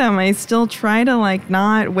seeing them, I still try to like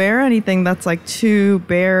not wear anything that's like too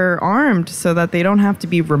bare armed so that they don't have to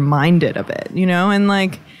be reminded of it, you know? And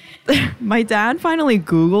like, my dad finally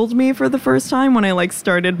Googled me for the first time when I like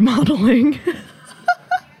started modeling.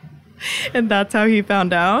 And that's how he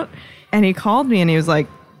found out. And he called me and he was like,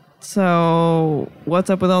 so what's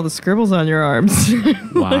up with all the scribbles on your arms?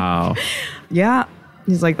 Wow. Yeah.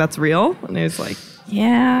 He's like, that's real? And he was like,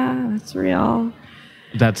 yeah, that's real.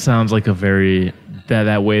 That sounds like a very,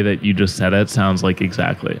 that way that you just said it sounds like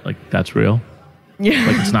exactly, like that's real. Yeah.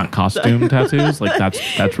 Like it's not costume tattoos. Like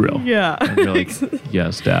that's real. Yeah. And you're like,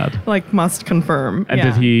 yes, Dad. Like must confirm. And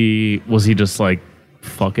was he just like,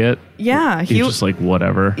 fuck it? Yeah. He was just like,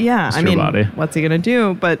 whatever. Yeah. It's I your mean, body. what's he going to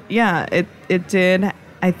do? But yeah, it did.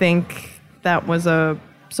 I think that was a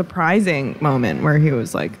surprising moment where he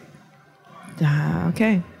was like,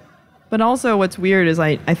 okay. But also what's weird is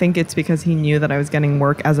I think it's because he knew that I was getting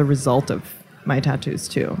work as a result of my tattoos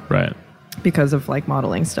too. Right. Because of like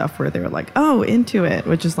modeling stuff where they were like, oh, into it,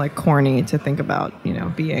 which is like corny to think about, you know,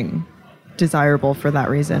 being desirable for that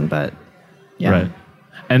reason. But yeah. Right.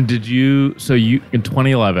 And in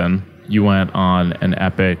 2011, you went on an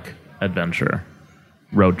epic adventure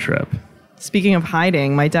road trip. Speaking of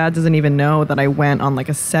hiding, my dad doesn't even know that I went on like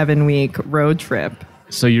a 7-week road trip.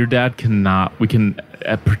 So your dad we can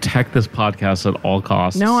protect this podcast at all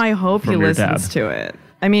costs. No, I hope he listens to it.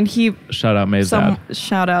 I mean, shout out May's dad.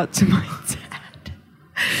 Shout out to my dad.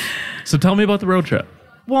 So tell me about the road trip.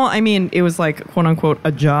 Well, I mean, it was like, quote unquote,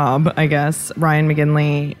 a job, I guess. Ryan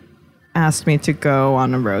McGinley asked me to go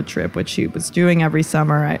on a road trip, which he was doing every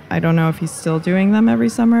summer. I don't know if he's still doing them every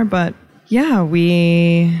summer, but yeah,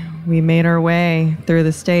 we made our way through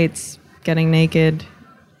the States, getting naked,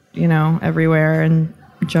 you know, everywhere and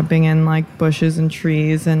jumping in like bushes and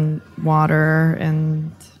trees and water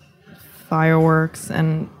and fireworks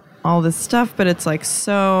and all this stuff, but it's like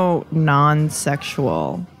so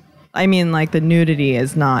non-sexual. I mean, like the nudity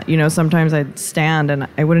is not, you know, sometimes I'd stand and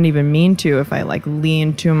I wouldn't even mean to if I like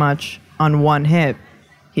leaned too much on one hip.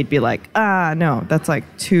 He'd be like, no, that's like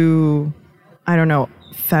too, I don't know,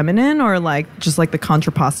 feminine, or like just like the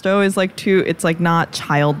contrapposto is like too, it's like not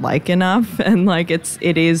childlike enough. And like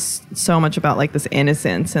it is so much about like this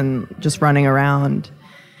innocence and just running around.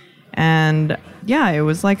 And yeah, it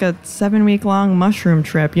was like a 7-week long mushroom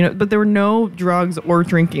trip, you know, but there were no drugs or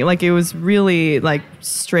drinking. Like it was really like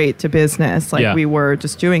straight to business. Like we were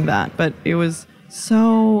just doing that, but it was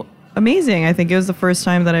so amazing. I think it was the first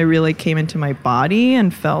time that I really came into my body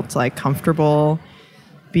and felt like comfortable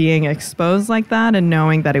being exposed like that and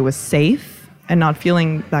knowing that it was safe and not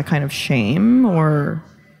feeling that kind of shame or,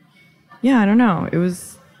 yeah, I don't know. It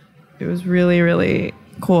was really, really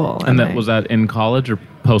cool. And was that in college or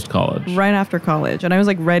post-college? Right after college. And I was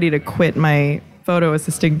like ready to quit my photo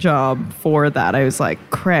assisting job for that. I was like,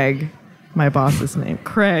 Craig, my boss's name,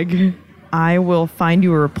 Craig, I will find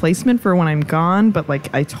you a replacement for when I'm gone, but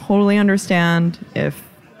like I totally understand if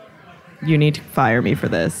you need to fire me for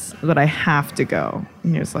this, but I have to go.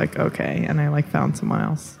 And he was like, okay. And I like found someone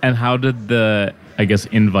else. And how did the, I guess,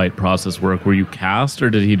 invite process work? Were you cast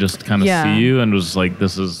or did he just kind of see you and was like,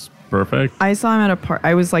 this is perfect? I saw him at a party.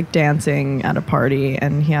 I was like dancing at a party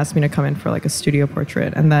and he asked me to come in for like a studio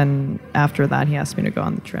portrait. And then after that, he asked me to go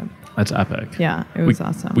on the trip. That's epic. Yeah, it was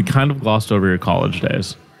awesome. We kind of glossed over your college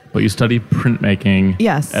days, but you studied printmaking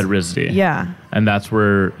at RISD. Yeah. And that's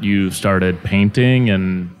where you started painting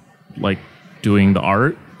and like doing the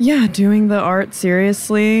art? Yeah, doing the art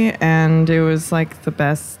seriously, and it was like the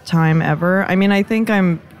best time ever. I mean, I think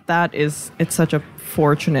it's such a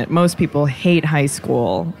fortunate, most people hate high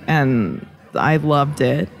school, and I loved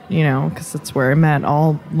it, you know, because it's where I met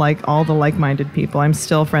all the like-minded people. I'm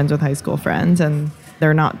still friends with high school friends, and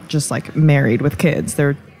they're not just like married with kids.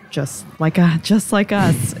 They're just like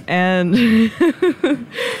us. And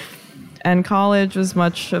and college was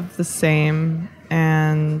much of the same.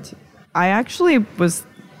 And I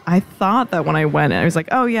thought that when I went, I was like,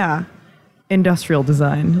 oh yeah, industrial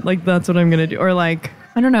design. Like that's what I'm going to do. Or like,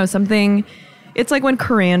 I don't know, something. It's like when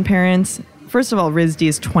Korean parents, first of all, RISD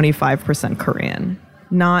is 25% Korean,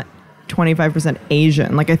 not 25%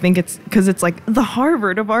 Asian. Like I think it's because it's like the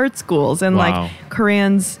Harvard of art schools. And like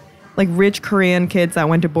Koreans, like rich Korean kids that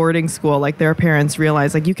went to boarding school, like their parents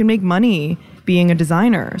realized like you can make money being a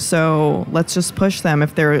designer. So let's just push them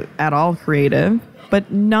if they're at all creative. But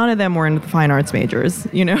none of them were in the fine arts majors,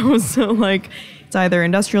 you know? So like it's either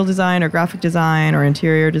industrial design or graphic design or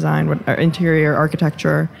interior design or interior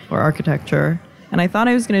architecture or architecture. And I thought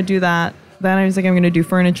I was going to do that. Then I was like, I'm going to do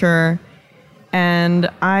furniture. And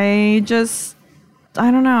I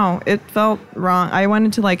don't know. It felt wrong. I went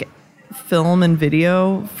into like film and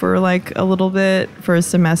video for like a little bit for a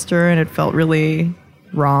semester and it felt really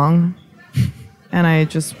wrong. And I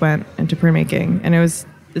just went into printmaking and it's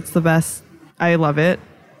the best. I love it.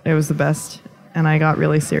 It was the best. And I got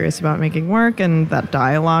really serious about making work, and that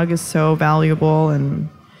dialogue is so valuable. And,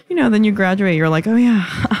 you know, then you graduate, you're like, oh yeah,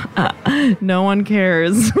 No one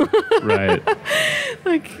cares. Right.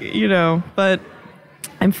 Like, but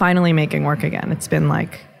I'm finally making work again. It's been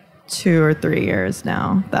like 2 or 3 years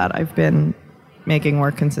now that I've been making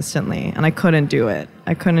work consistently, and I couldn't do it.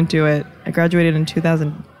 I graduated in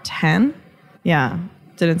 2010. Yeah.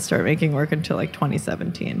 Didn't start making work until like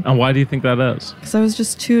 2017. And why do you think that is? Because I was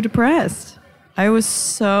just too depressed. I think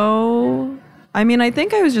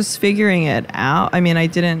I was just figuring it out. I mean, I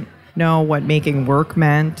didn't know what making work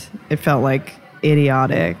meant. It felt like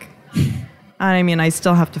idiotic. And I mean, I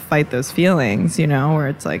still have to fight those feelings, where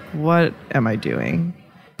it's like, what am I doing?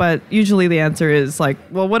 But usually the answer is like,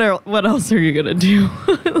 well, what else are you going to do?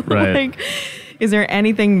 Right. Like, is there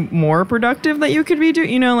anything more productive that you could be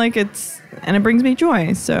doing? And it brings me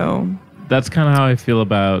joy. So that's kind of how I feel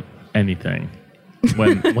about anything.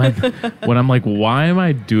 When I'm like, why am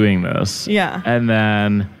I doing this? Yeah. And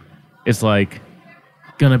then it's like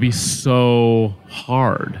gonna be so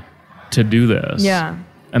hard to do this. Yeah.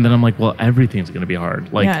 And then I'm like, well, everything's gonna be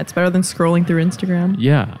hard. Like, yeah, it's better than scrolling through Instagram.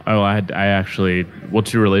 Yeah. Oh, I actually.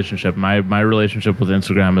 What's your relationship? My relationship with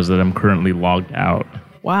Instagram is that I'm currently logged out.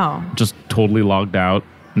 Wow. Just totally logged out.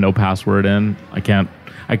 No password in. I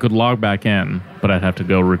could log back in, but I'd have to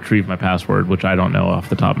go retrieve my password, which I don't know off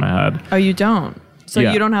the top of my head. Oh, you don't? So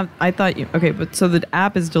Yeah. you don't have, I thought you, okay, but so the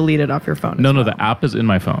app is deleted off your phone. No, the app is in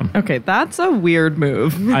my phone. Okay, that's a weird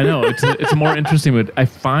move. I know. It's a more interesting move. I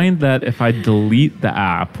find that if I delete the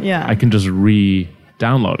app, Yeah. I can just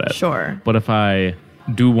re-download it. Sure. But if I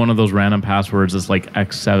do one of those random passwords that's like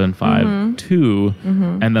X752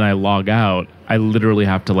 and then I log out, I literally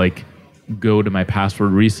have to like go to my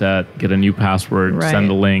password reset, get a new password, Right. send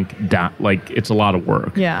the link, like it's a lot of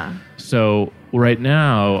work. Yeah. So right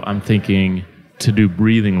now I'm thinking to do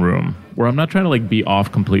breathing room where I'm not trying to like be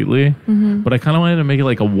off completely, but I kind of wanted to make it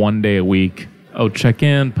like a 1 day a week. Oh, check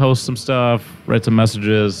in, post some stuff, write some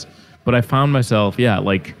messages. But I found myself,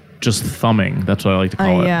 like just thumbing. That's what I like to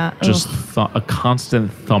call it. Yeah. Just a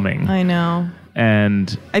constant thumbing. I know.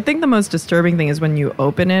 And I think the most disturbing thing is when you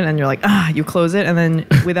open it and you're like, you close it, and then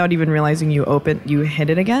without even realizing you hit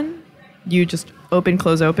it again. You just open,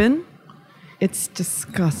 close, open. It's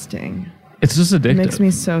disgusting. it's just addictive. It makes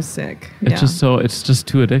me so sick. It's just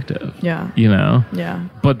too addictive. Yeah. Yeah.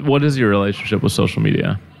 But what is your relationship with social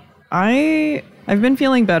media? I've been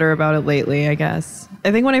feeling better about it lately, I guess.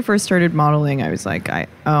 I think when I first started modeling, I was like,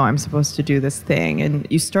 I'm supposed to do this thing. And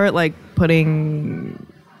you start like putting,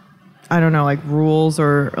 I don't know, like rules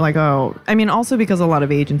or like, also because a lot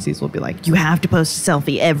of agencies will be like, you have to post a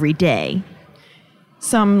selfie every day.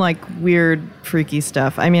 Some like weird, freaky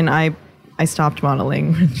stuff. I mean, I stopped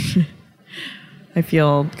modeling, which I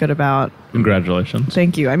feel good about. Congratulations.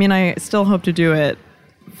 Thank you. I mean, I still hope to do it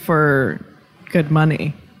for good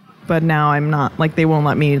money. But now I'm not, like, they won't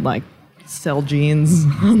let me, like, sell jeans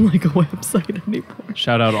on, like, a website anymore.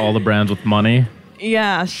 Shout out all the brands with money.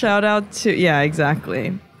 Yeah, shout out to, yeah,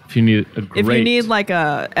 exactly. If you need a great... If you need, like,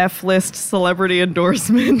 a F-list celebrity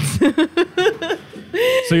endorsement.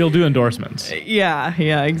 So you'll do endorsements.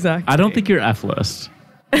 Yeah, exactly. I don't think you're F-list.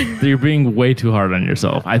 You're being way too hard on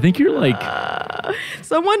yourself. I think you're, like...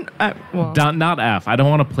 Someone... not F. I don't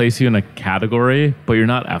want to place you in a category, but you're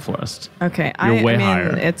not F-list. Okay. You're way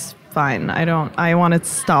higher. It's fine. I want to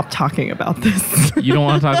stop talking about this. You don't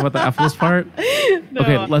want to talk about the F-list part? No.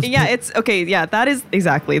 Okay, let's... it's... Okay, yeah, that is...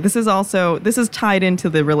 Exactly. This is tied into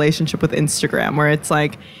the relationship with Instagram, where it's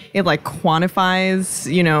like... It, like, quantifies,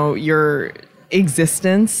 your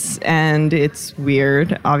existence, and it's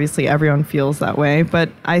weird. Obviously, everyone feels that way, but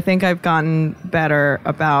I think I've gotten better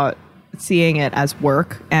about seeing it as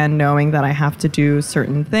work and knowing that I have to do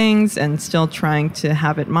certain things and still trying to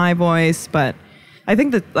have it my voice. But I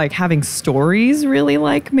think that like having stories really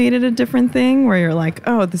like made it a different thing where you're like,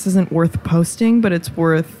 oh, this isn't worth posting, but it's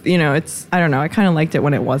worth, it's, I don't know. I kind of liked it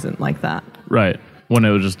when it wasn't like that. Right. When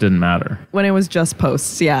it just didn't matter. When it was just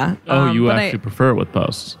posts. Yeah. Oh, you actually prefer it with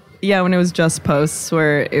posts. Yeah, when it was just posts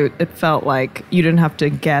where it felt like you didn't have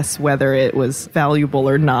to guess whether it was valuable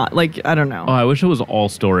or not. Like, I don't know. Oh, I wish it was all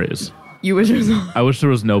stories. You wish it was all... I wish there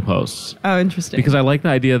was no posts. Oh, interesting. Because I like the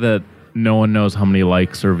idea that no one knows how many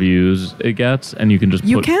likes or views it gets, and you can just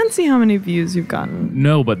You can see how many views you've gotten.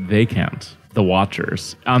 No, but they can't. The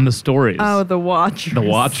watchers. On the stories. Oh, the watchers. The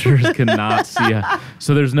watchers cannot see.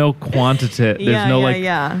 So there's no quantity.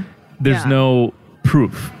 There's There's no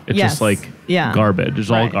proof. It's just like garbage.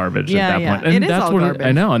 It's all garbage at that point. And that's what garbage.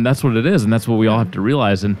 I know, and that's what it is, and that's what we all have to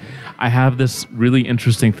realize. And I have this really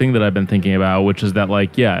interesting thing that I've been thinking about, which is that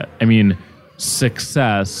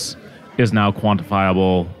success is now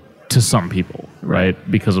quantifiable to some people. right?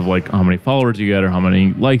 Because of like how many followers you get or how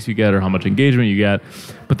many likes you get or how much engagement you get.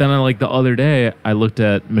 But then like the other day, I looked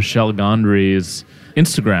at Michel Gondry's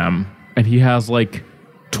Instagram and he has like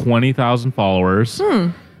 20,000 followers.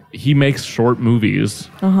 He makes short movies,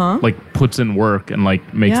 like puts in work and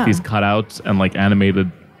like makes these cutouts and like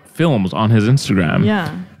animated films on his Instagram.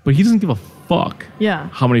 Yeah. But he doesn't give a fuck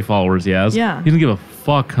how many followers he has. Yeah. He doesn't give a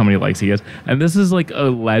fuck how many likes he gets. And this is like a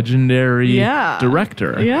legendary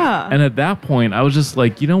director. Yeah. And at that point, I was just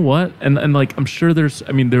like, you know what? And like, I'm sure there's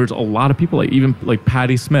a lot of people, like even like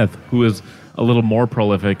Patti Smith, who is a little more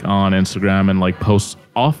prolific on Instagram and like posts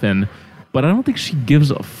often, but I don't think she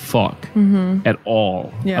gives a fuck at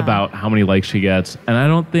all about how many likes she gets. And I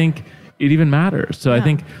don't think it even matters. So I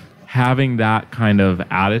think having that kind of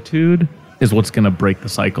attitude is what's going to break the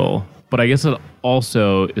cycle. But I guess it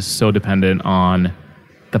also is so dependent on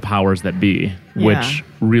the powers that be, which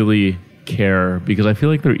really care, because I feel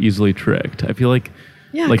like they're easily tricked. I feel like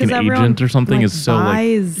an agent or something like is so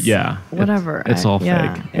buys like, whatever. It's all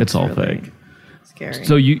fake. It's all really fake. Scary.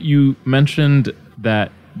 So you mentioned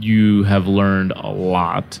that you have learned a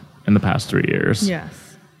lot in the past 3 years.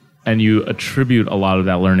 Yes. And you attribute a lot of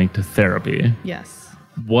that learning to therapy. Yes.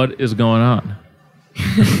 What is going on?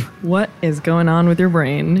 What is going on with your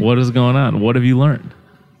brain? What is going on? What have you learned?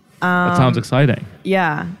 That sounds exciting.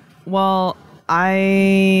 Yeah. Well,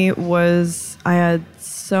 I had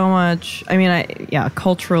so much,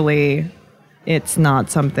 culturally, it's not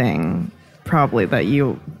something probably that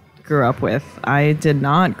you grew up with. I did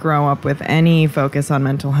not grow up with any focus on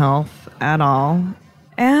mental health at all.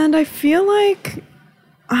 And I feel like,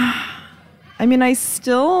 I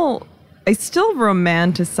still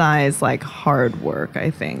romanticize like hard work,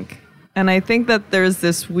 I think. And I think that there's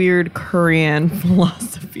this weird Korean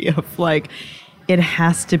philosophy of like, it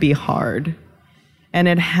has to be hard and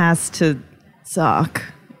it has to suck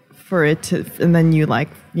for it to, and then you like,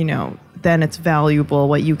 then it's valuable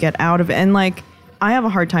what you get out of it. And like, I have a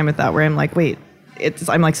hard time with that where I'm like, wait,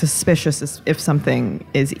 I'm like suspicious if something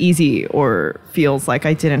is easy or feels like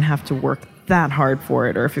I didn't have to work that hard for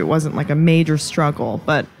it, or if it wasn't like a major struggle.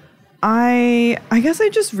 But I guess I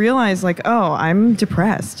just realized like, oh, I'm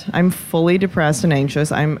depressed. I'm fully depressed and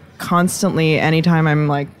anxious. I'm constantly, anytime I'm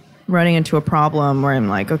like running into a problem where I'm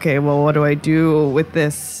like, okay, well, what do I do with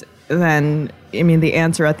this? Then, the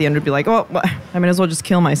answer at the end would be like, oh, well, I might as well just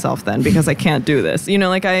kill myself then because I can't do this.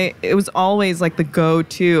 It was always like the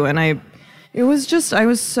go-to. And I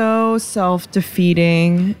was so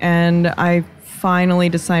self-defeating, and I finally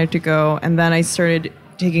decided to go. And then I started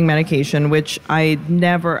taking medication, which it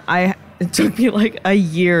took me like a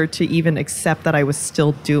year to even accept that I was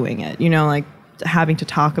still doing it, like having to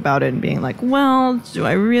talk about it and being like, well, do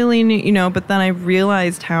I really need, but then I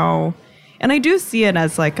realized how, and I do see it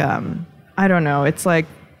as like, I don't know, it's like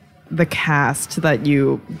the cast that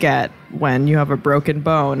you get when you have a broken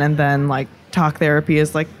bone, and then like talk therapy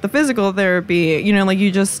is like the physical therapy,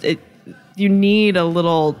 you need a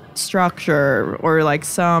little structure or like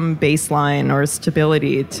some baseline or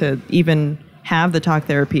stability to even have the talk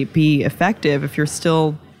therapy be effective if you're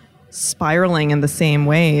still spiraling in the same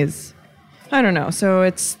ways. I don't know. So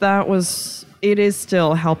it is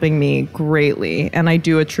still helping me greatly. And I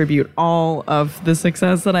do attribute all of the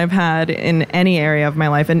success that I've had in any area of my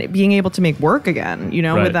life and being able to make work again,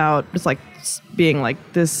 Right. without just like being like,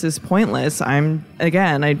 this is pointless. I'd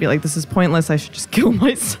be like, this is pointless. I should just kill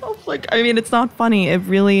myself. It's not funny. It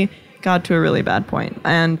really got to a really bad point.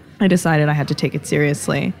 And I decided I had to take it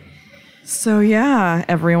seriously. So yeah,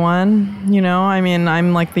 everyone,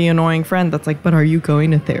 I'm like the annoying friend that's like, but are you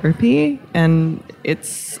going to therapy? And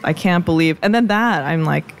I can't believe, and then I'm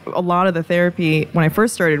like, a lot of the therapy when I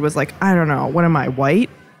first started was like, I don't know, what am I,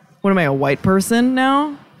 white? What am I, a white person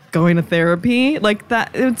now? Going to therapy? Like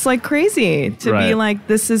that, it's like crazy to be like,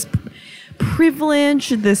 this is privilege,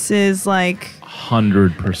 this is like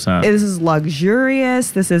 100%. This is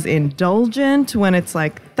luxurious. This is indulgent, when it's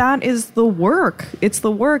like, that is the work. It's the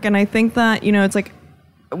work. And I think that, it's like,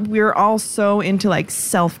 we're all so into like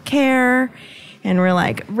self-care, and we're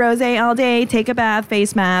like, rosé all day, take a bath,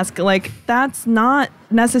 face mask. Like, that's not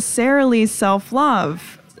necessarily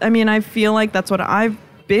self-love. I feel like that's what I've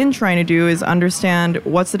been trying to do, is understand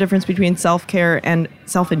what's the difference between self-care and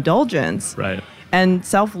self-indulgence. Right. And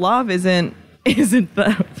self-love isn't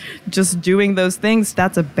just doing those things.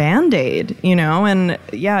 That's a Band-Aid, and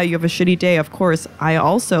yeah, you have a shitty day. Of course, I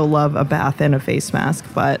also love a bath and a face mask,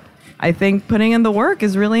 but I think putting in the work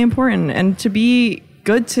is really important. And to be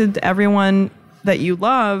good to everyone that you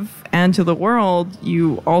love and to the world,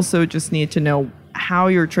 you also just need to know how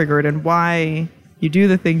you're triggered and why you do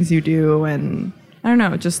the things you do. And I don't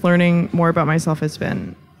know, just learning more about myself has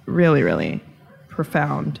been really, really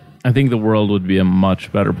profound. I think the world would be a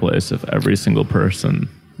much better place if every single person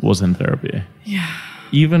was in therapy. Yeah.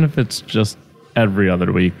 Even if it's just every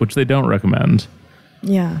other week, which they don't recommend.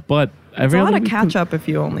 Yeah. But It's every a other lot of week catch up if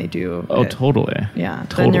you only do Oh, it. totally. Yeah.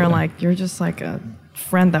 Totally. Then you're just like a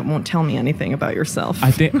friend that won't tell me anything about yourself.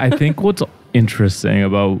 I think what's interesting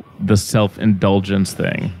about the self-indulgence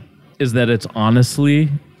thing is that it's honestly,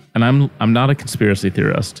 and I'm not a conspiracy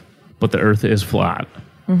theorist, but the earth is flat.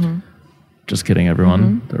 Just kidding,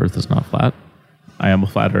 everyone. The earth is not flat. I am a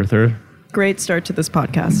flat earther. Great start to this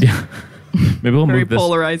podcast. Yeah. Maybe we'll Very move this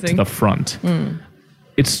polarizing. to the front.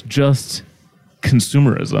 It's just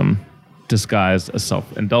consumerism disguised as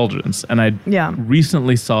self-indulgence. And I Yeah.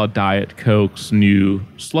 recently saw Diet Coke's new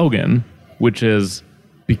slogan, which is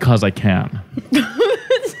because I can.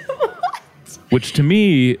 Which to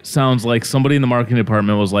me sounds like somebody in the marketing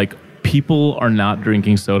department was like, people are not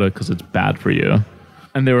drinking soda because it's bad for you.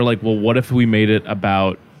 And they were like, well, what if we made it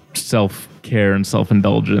about self-care and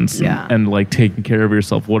self-indulgence Yeah. and like taking care of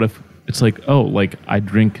yourself? What if it's like, oh, like I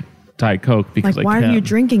drink Diet Coke because Like, I why can. are you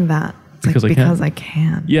drinking that? It's Because I like, can. because I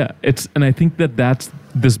can. Yeah, and I think that's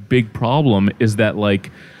this big problem is that like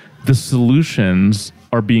the solutions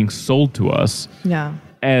are being sold to us Yeah.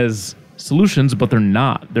 as solutions, but they're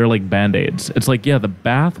not. They're like Band-Aids. It's like, yeah, the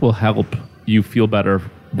bath will help you feel better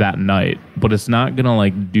that night, but it's not gonna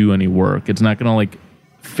like do any work. It's not gonna like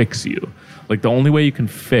fix you. Like the only way you can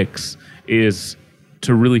fix is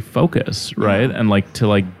to really focus, right? Yeah. And like to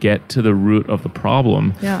like get to the root of the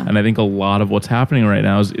problem. Yeah. And I think a lot of what's happening right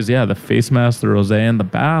now is yeah, the face mask, the rosé, and the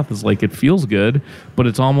bath is like it feels good, but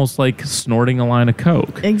it's almost like snorting a line of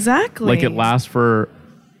Coke. Exactly. Like it lasts for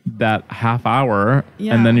that half hour,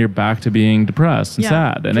 Yeah. and then you're back to being depressed and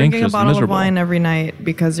sad and Drinking anxious a and bottle of miserable. wine every night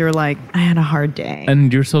because you're like, I had a hard day.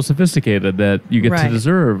 And you're so sophisticated that you get to Right.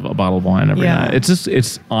 deserve a bottle of wine every Yeah. night.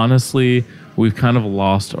 It's honestly, we've kind of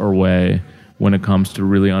lost our way when it comes to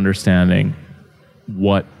really understanding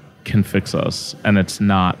what can fix us. And it's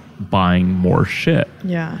not buying more shit.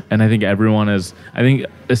 Yeah. And I think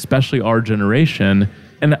especially our generation,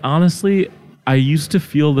 and honestly, I used to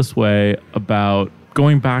feel this way about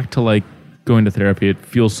going back to like going to therapy. It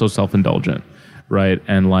feels so self-indulgent, right?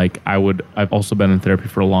 And like I've also been in therapy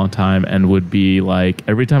for a long time and would be like,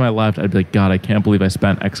 every time I left, I'd be like, God, I can't believe I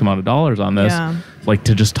spent X amount of dollars on this. Yeah. Like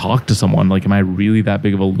to just talk to someone. Like, am I really that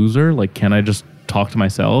big of a loser? Like, can I just talk to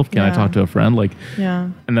myself? Can I Yeah. talk to a friend? Like, Yeah.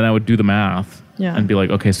 and then I would do the math Yeah. and be like,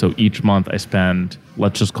 okay, so each month I spend,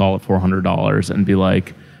 let's just call it $400, and be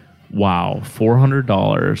like, wow,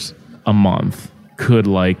 $400 a month could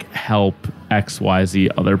like help XYZ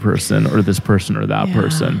other person or this person or that Yeah.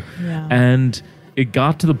 person. Yeah. And it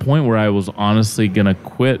got to the point where I was honestly gonna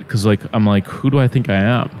quit because like I'm like, who do I think I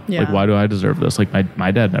am? Yeah. Like, why do I deserve this? Like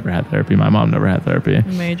my dad never had therapy, my mom never had therapy.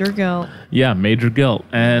 Major guilt. Yeah, major guilt.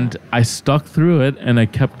 And I stuck through it and I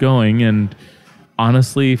kept going and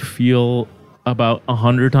honestly feel about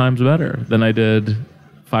 100 times better than I did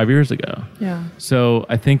 5 years ago. Yeah. So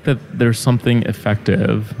I think that there's something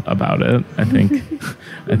effective about it. I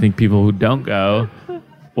think people who don't go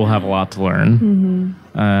will have a lot to learn.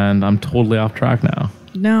 And I'm totally off track now.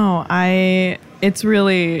 No, it's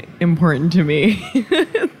really important to me.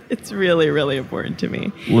 It's really, really important to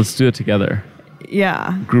me. Let's do it together.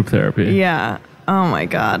 Yeah. Group therapy. Yeah. Oh my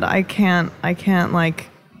God. I can't like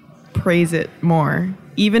praise it more.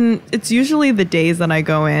 Even it's usually the days that I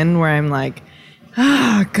go in where I'm like,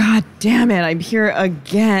 God damn it, I'm here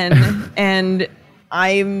again. And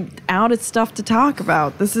I'm out of stuff to talk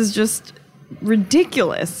about. This is just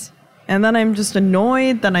ridiculous. And then I'm just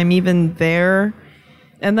annoyed that I'm even there.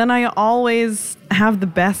 And then I always have the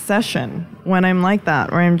best session when I'm like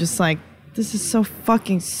that, where I'm just like, this is so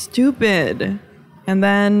fucking stupid. And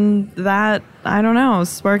then that, I don't know,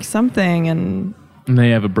 sparks something. And And then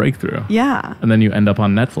you have a breakthrough. yeah. And then you end up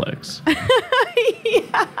on Netflix.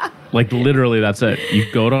 Like literally that's it. You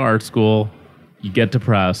go to art school, you get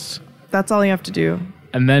depressed, That's all you have to do.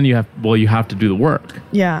 and then you have to do the work.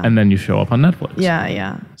 Yeah. And then you show up on Netflix. Yeah,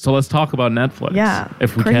 yeah. So let's talk about Netflix. Yeah.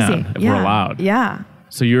 If we Crazy. can, if we're allowed. Yeah.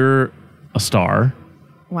 So you're a star.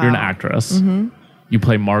 Wow. You're an actress. You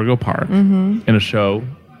play Margot Park in a show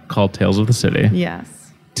called Tales of the City.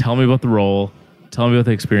 Yes. Tell me about the role. Tell me about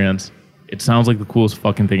the experience. It sounds like the coolest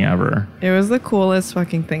fucking thing ever. It was the coolest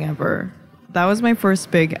fucking thing ever. That was my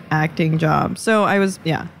first big acting job. So I was,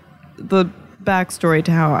 the backstory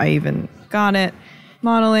to how I even got it.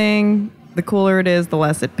 Modeling, the cooler it is, the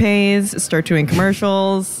less it pays. Start doing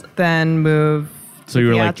commercials, then move So you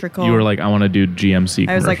were theatrical. you were like, I want to do GMC commercials.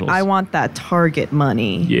 I was like, I want that Target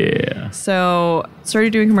money. Yeah. So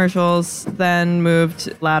started doing commercials, then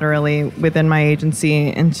moved laterally within my agency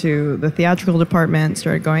into the theatrical department,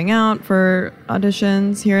 started going out for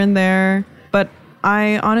auditions here and there. But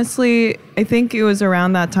I think it was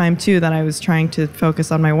around that time too that I was trying to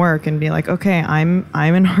focus on my work and be like, okay, I'm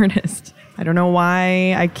an artist. I don't know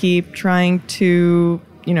why I keep trying to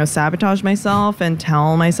sabotage myself and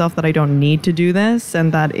tell myself that I don't need to do this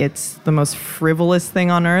and that it's the most frivolous thing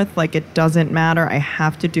on earth. Like, it doesn't matter. I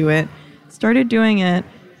have to do it. Started doing it.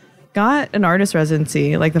 Got an artist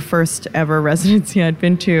residency, like the first ever residency I'd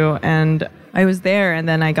been to. And I was there, and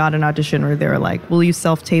then I got an audition where they were like, will you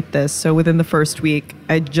self-tape this? So within the first week,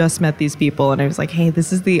 I just met these people, and I was like, hey,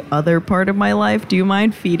 this is the other part of my life. Do you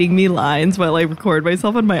mind feeding me lines while I record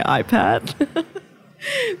myself on my iPad?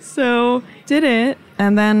 So did it,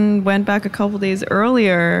 and then went back a couple days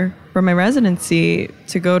earlier for my residency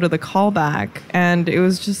to go to the callback. And it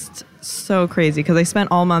was just so crazy because I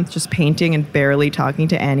spent all month just painting and barely talking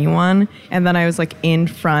to anyone. And then I was like in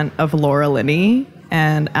front of Laura Linney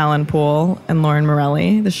and Alan Poole and Lauren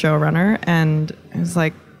Morelli, the showrunner. And I was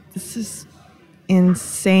like, this is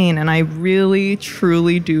insane. And I really,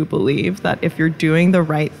 truly do believe that if you're doing the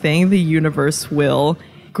right thing, the universe will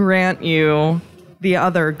grant you the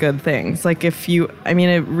other good things. Like it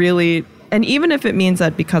really, and even if it means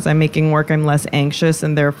that because I'm making work, I'm less anxious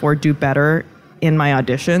and therefore do better in my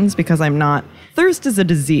auditions because I'm not, thirst is a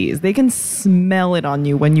disease. They can smell it on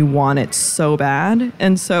you when you want it so bad.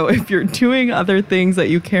 And so if you're doing other things that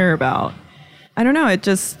you care about, I don't know, it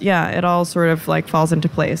all sort of like falls into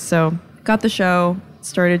place. So got the show,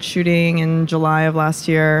 started shooting in July of last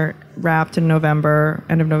year, wrapped in November,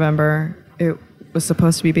 end of November. It was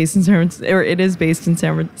supposed to be based in San Francisco, or it is based in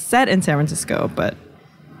set in San Francisco, but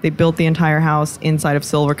they built the entire house inside of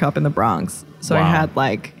Silver Cup in the Bronx. So wow. I had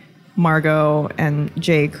like Margot and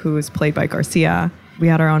Jake, who is played by Garcia. We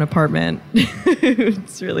had our own apartment.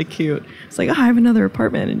 It's really cute. It's like, I have another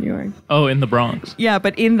apartment in New York. Oh, in the Bronx. Yeah,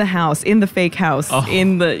 but in the house, in the fake house,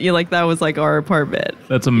 that was like our apartment.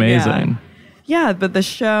 That's amazing. Yeah, but the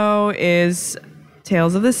show is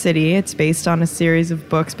Tales of the City. It's based on a series of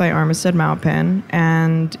books by Armistead Maupin,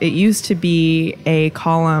 and it used to be a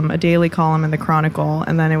daily column in the Chronicle,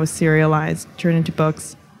 and then it was serialized, turned into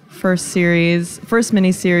books. First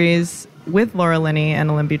miniseries with Laura Linney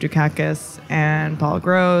and Olympia Dukakis and Paul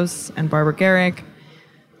Gross and Barbara Garrick.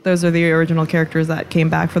 Those are the original characters that came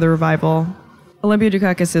back for the revival. Olympia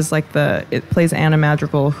Dukakis is it plays Anna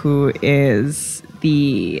Madrigal, who is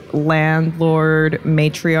the landlord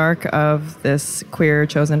matriarch of this queer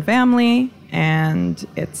chosen family. And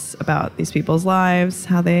it's about these people's lives,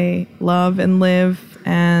 how they love and live.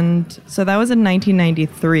 And so that was in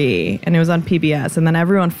 1993, and it was on PBS. And then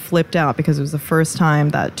everyone flipped out because it was the first time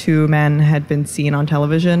that two men had been seen on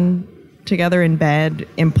television together in bed,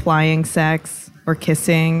 implying sex or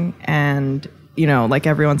kissing. And,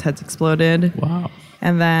 everyone's heads exploded. Wow.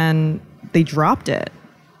 And then they dropped it.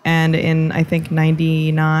 And in, I think,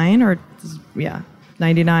 99 and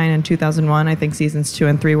 2001, I think seasons 2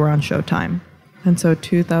 and 3 were on Showtime. And so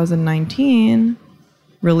 2019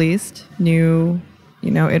 released new,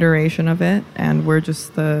 iteration of it. And we're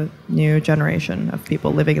just the new generation of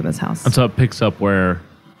people living in this house. And so it picks up where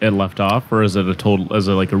it left off, or is it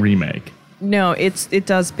like a remake? No, it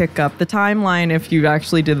does pick up. The timeline, if you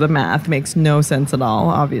actually did the math, makes no sense at all,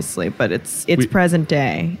 obviously. But it's present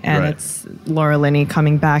day, and right. It's Laura Linney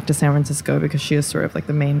coming back to San Francisco because she is sort of like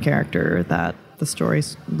the main character that the story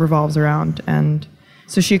revolves around. And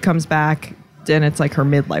so she comes back, and it's like her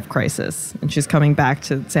midlife crisis, and she's coming back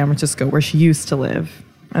to San Francisco where she used to live.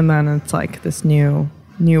 And then it's like this new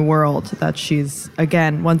world that she's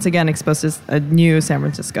once again exposed to, a new San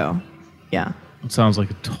Francisco. Yeah. It sounds like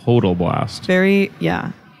a total blast. It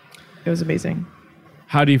was amazing.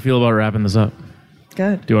 How do you feel about wrapping this up?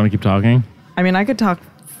 Good. Do you want to keep talking? I mean, I could talk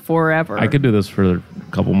forever. I could do this for a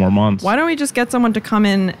couple more months. Why don't we just get someone to come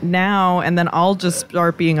in now, and then I'll just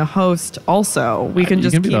start being a host also. We can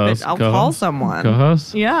just keep it. I'll call someone.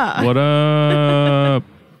 Co-host? Yeah. What up?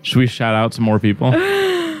 Should we shout out some more people?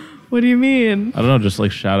 What do you mean? I don't know, just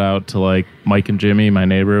like shout out to like Mike and Jimmy, my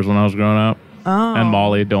neighbors when I was growing up. Oh. And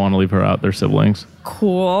Molly, don't want to leave her out. They're siblings.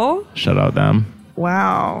 Cool. Shout out them.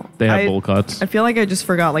 Wow. They have bowl cuts. I feel like I just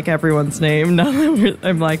forgot like everyone's name. Now that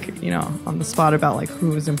I'm like, on the spot about like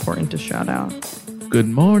who is important to shout out. Good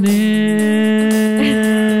morning,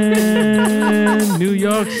 New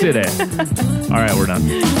York City. All right, we're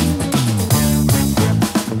done.